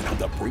a woman on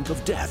the brink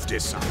of death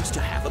decides to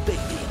have a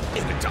baby.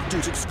 In a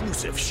doctor's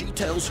exclusive, she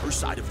tells her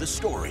side of the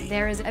story.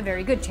 There is a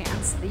very good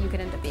chance that you could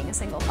end up being a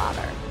single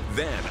father.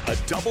 Then a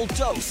double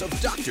dose of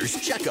doctor's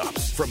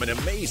checkups, from an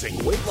amazing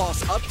weight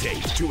loss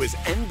update to his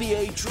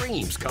NBA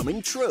dreams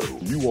coming true.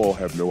 You all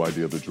have no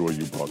idea the joy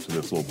you brought to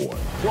this little boy.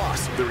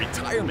 Plus, the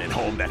retirement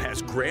home that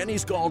has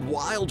grannies gone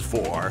wild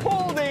for.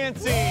 Pole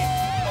dancing!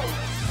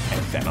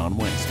 And then on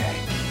Wednesday,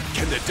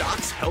 can the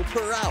docs help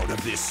her out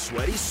of this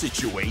sweaty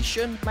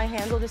situation? My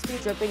hand will just be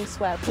dripping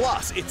sweat.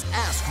 Plus, it's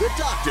Ask the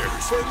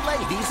Doctors for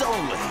ladies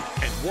only.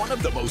 And one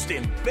of the most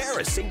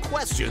embarrassing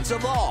questions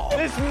of all.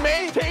 This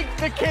may take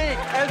the cake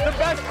as the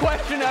best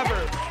question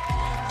ever.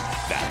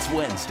 That's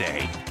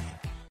Wednesday.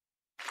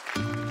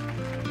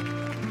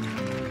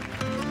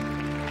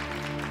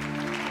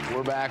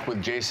 We're back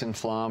with Jason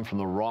Flom from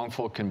the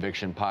Wrongful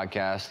Conviction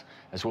podcast,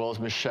 as well as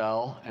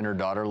Michelle and her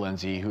daughter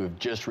Lindsay, who have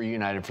just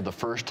reunited for the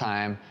first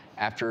time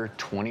after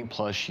 20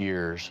 plus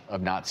years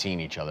of not seeing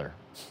each other.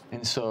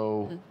 And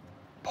so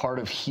part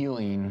of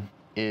healing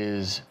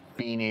is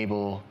being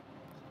able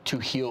to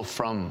heal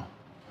from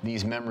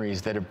these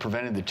memories that have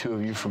prevented the two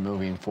of you from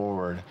moving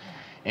forward.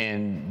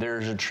 And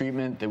there's a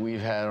treatment that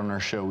we've had on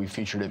our show. We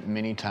featured it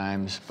many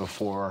times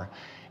before.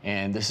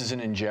 And this is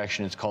an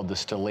injection. It's called the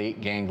stellate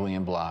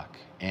ganglion block.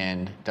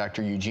 And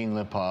Dr. Eugene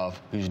Lipov,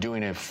 who's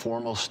doing a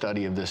formal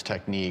study of this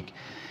technique,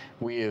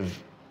 we have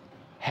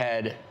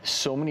had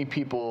so many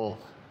people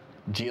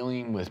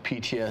dealing with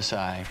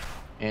PTSI,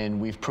 and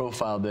we've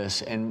profiled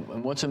this. And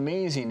what's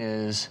amazing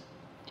is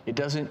it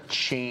doesn't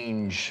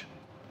change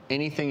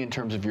anything in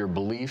terms of your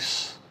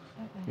beliefs,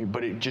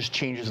 but it just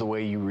changes the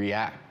way you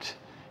react.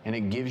 And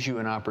it gives you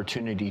an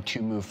opportunity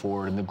to move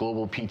forward. And the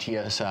Global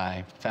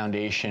PTSI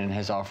Foundation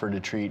has offered to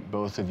treat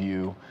both of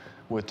you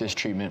with this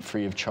treatment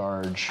free of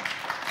charge.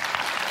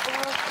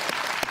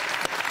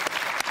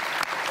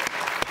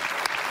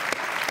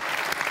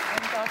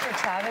 And Dr.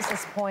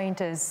 Travis's point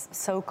is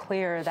so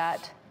clear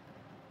that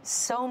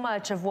so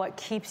much of what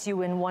keeps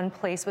you in one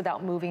place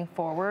without moving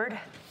forward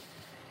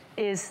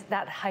is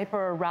that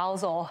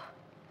hyperarousal.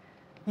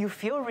 You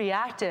feel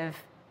reactive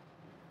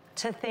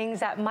to things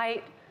that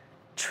might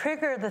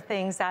trigger the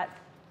things that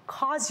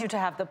cause you to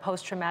have the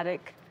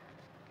post-traumatic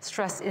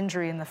stress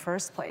injury in the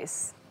first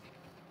place.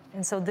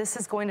 And so this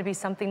is going to be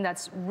something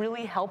that's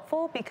really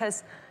helpful,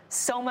 because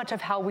so much of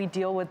how we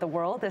deal with the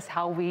world is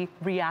how we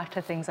react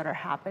to things that are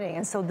happening.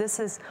 And so this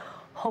is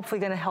hopefully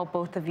going to help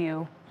both of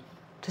you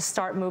to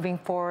start moving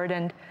forward.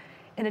 And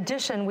in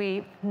addition,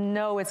 we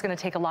know it's going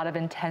to take a lot of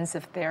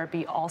intensive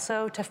therapy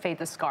also to fade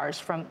the scars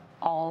from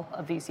all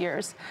of these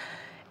years.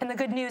 And the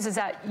good news is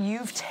that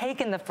you've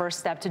taken the first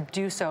step to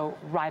do so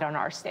right on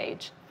our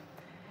stage.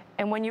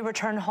 And when you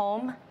return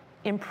home,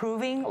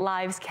 Improving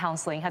Lives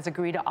Counseling has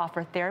agreed to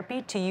offer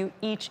therapy to you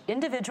each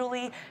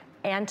individually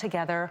and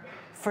together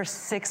for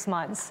 6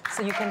 months,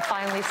 so you can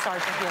finally start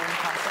the healing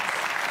process.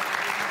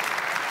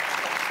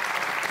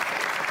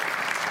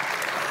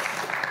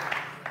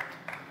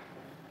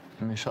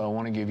 Michelle, I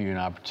want to give you an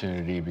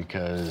opportunity,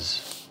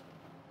 because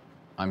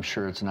I'm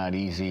sure it's not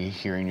easy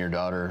hearing your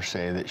daughter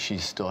say that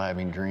she's still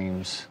having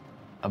dreams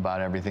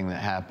about everything that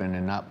happened,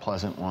 and not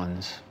pleasant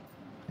ones.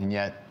 And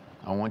yet,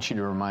 I want you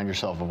to remind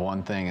yourself of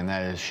one thing, and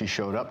that is she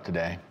showed up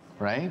today,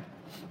 right?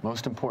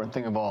 Most important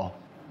thing of all,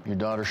 your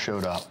daughter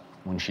showed up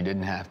when she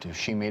didn't have to.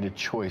 She made a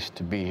choice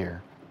to be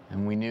here.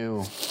 And we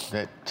knew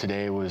that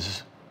today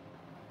was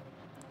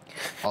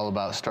all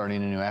about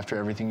starting anew. After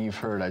everything you've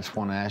heard, I just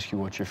want to ask you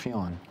what you're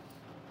feeling.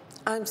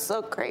 I'm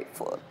so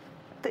grateful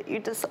that you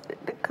decided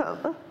to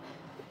come.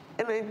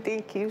 And I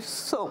thank you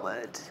so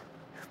much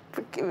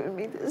for giving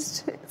me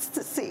this chance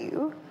to see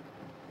you.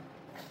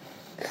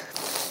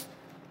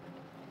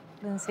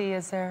 Lindsay,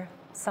 is there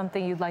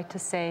something you'd like to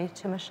say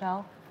to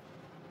Michelle?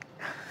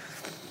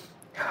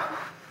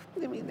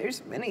 I mean,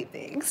 there's many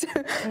things.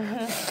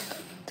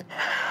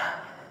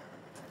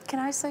 Can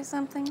I say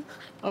something?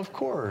 Of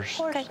course.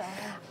 Okay.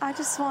 I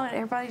just wanted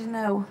everybody to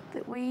know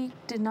that we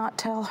did not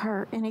tell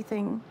her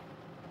anything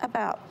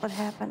about what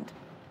happened.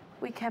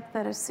 We kept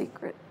that a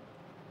secret.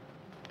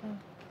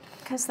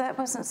 Because that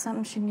wasn't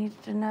something she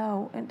needed to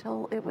know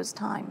until it was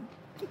time.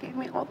 You gave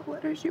me all the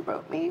letters you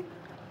wrote me.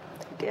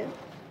 I did.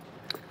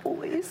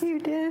 Always. You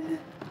did.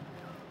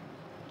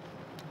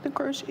 The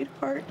crocheted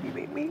heart you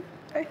made me.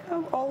 I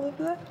have all of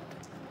that.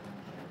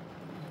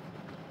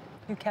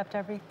 You kept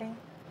everything?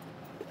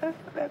 I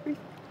have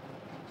everything.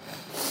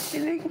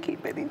 You didn't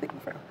keep anything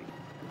from me.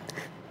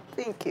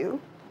 Thank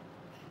you.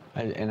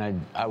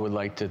 I would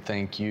like to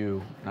thank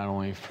you not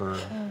only for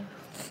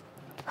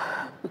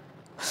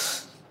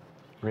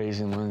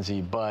raising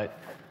Lindsay, but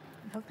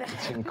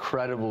it's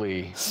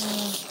incredibly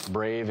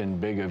brave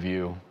and big of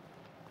you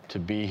to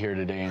be here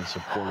today in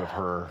support of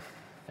her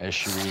as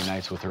she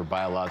reunites with her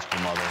biological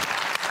mother.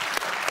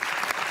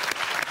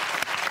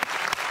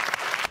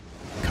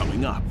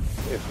 Coming up.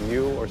 If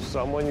you or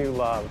someone you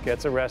love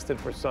gets arrested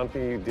for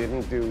something you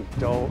didn't do,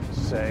 don't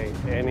say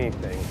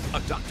anything.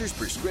 A doctor's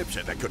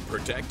prescription that could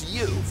protect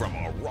you from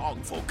a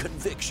wrongful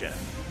conviction.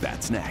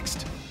 That's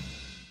next.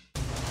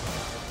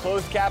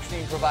 Closed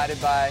captioning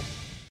provided by...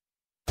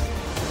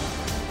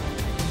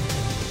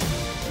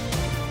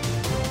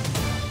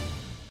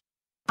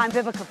 I'm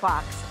Vivica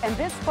Fox, and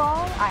this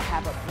fall I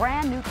have a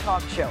brand new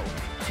talk show.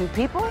 2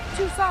 people,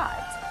 2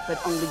 sides,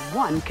 but only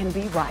one can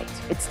be right.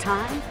 It's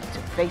time to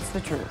face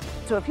the truth.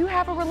 So if you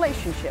have a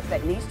relationship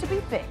that needs to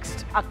be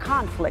fixed, a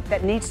conflict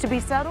that needs to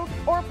be settled,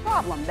 or a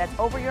problem that's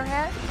over your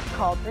head,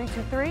 call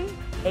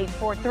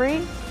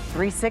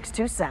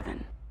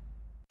 323-843-3627.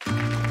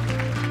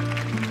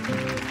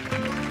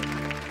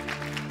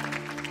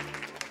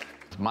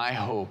 My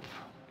hope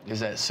is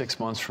that 6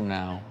 months from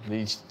now,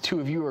 these 2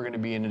 of you are going to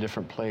be in a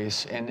different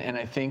place. And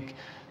I think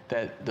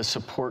that the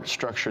support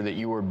structure that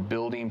you are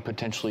building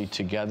potentially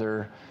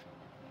together,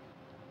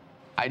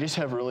 I just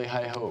have really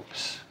high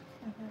hopes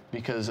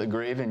because a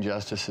grave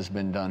injustice has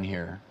been done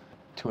here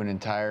to an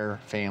entire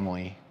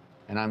family.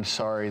 And I'm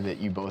sorry that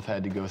you both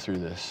had to go through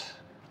this.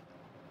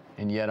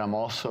 And yet I'm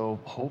also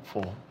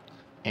hopeful.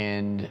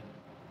 And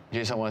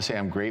Jason, I want to say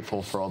I'm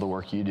grateful for all the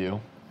work you do.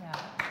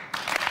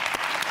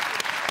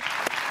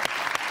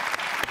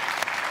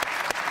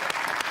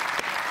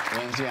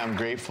 Lindsay, I'm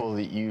grateful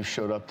that you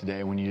showed up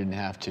today when you didn't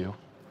have to.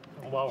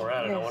 While we're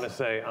at it, I want to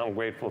say I'm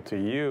grateful to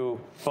you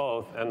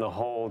both and the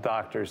whole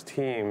doctor's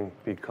team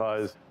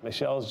because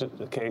Michelle's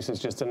case is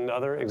just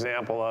another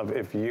example of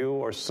if you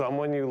or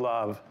someone you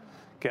love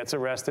gets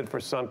arrested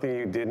for something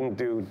you didn't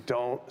do,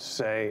 don't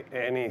say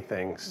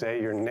anything. Say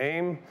your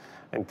name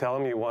and tell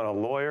them you want a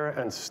lawyer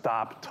and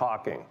stop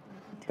talking.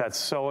 That's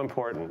so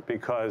important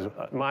because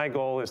my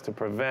goal is to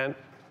prevent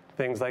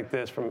things like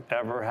this from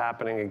ever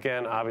happening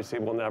again. Obviously,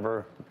 we'll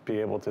never be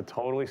able to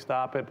totally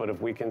stop it, but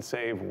if we can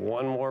save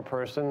one more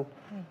person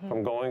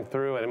from going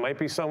through, and it might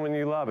be someone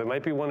you love, it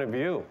might be one of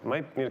you,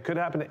 it could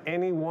happen to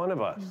any one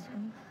of us.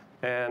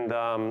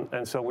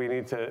 And so we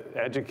need to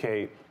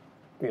educate,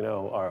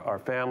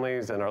 our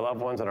families and our loved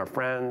ones and our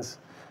friends,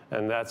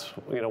 and that's,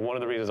 one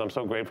of the reasons I'm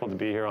so grateful to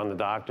be here on The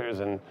Doctors,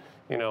 and,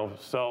 I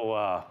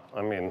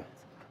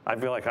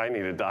feel like I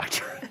need a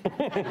doctor.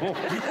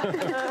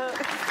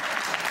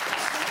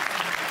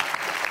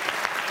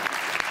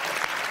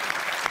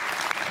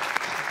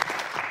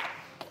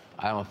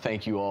 I want to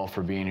thank you all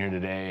for being here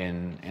today,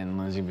 and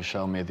Lindsay,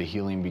 Michelle, may the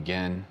healing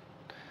begin.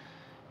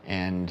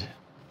 And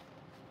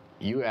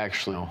you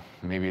actually,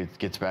 maybe it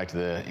gets back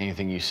to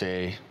anything you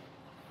say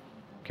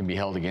can be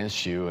held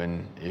against you,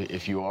 and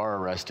if you are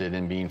arrested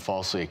and being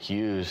falsely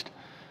accused,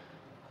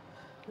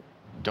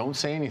 don't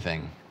say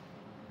anything.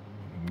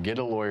 Get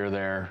a lawyer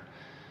there.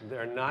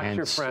 They're not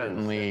your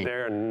friends.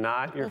 They're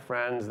not your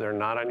friends. They're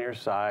not on your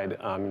side.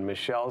 In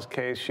Michelle's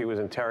case, she was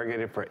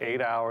interrogated for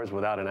 8 hours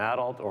without an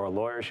adult or a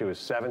lawyer. She was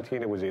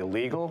 17. It was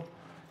illegal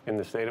in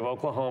the state of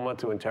Oklahoma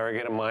to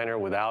interrogate a minor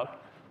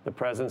without the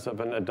presence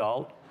of an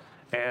adult.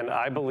 And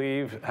I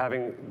believe,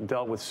 having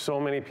dealt with so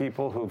many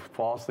people who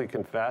falsely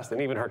confessed, and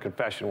even her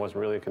confession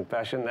wasn't really a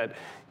confession, that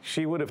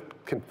she would have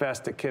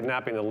confessed to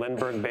kidnapping the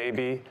Lindbergh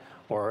baby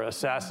or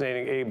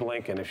assassinating Abe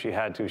Lincoln if she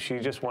had to. She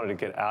just wanted to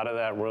get out of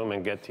that room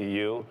and get to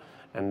you,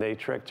 and they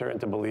tricked her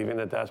into believing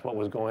that that's what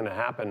was going to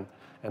happen,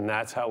 and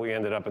that's how we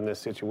ended up in this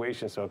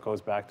situation. So it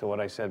goes back to what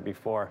I said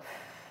before.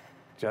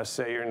 Just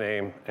say your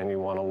name and you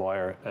want a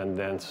lawyer, and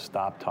then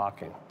stop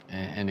talking.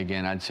 And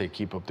again, I'd say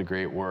keep up the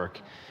great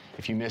work.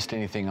 If you missed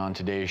anything on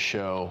today's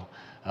show,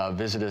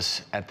 visit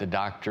us at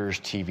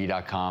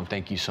thedoctorstv.com.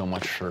 Thank you so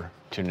much for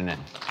tuning in.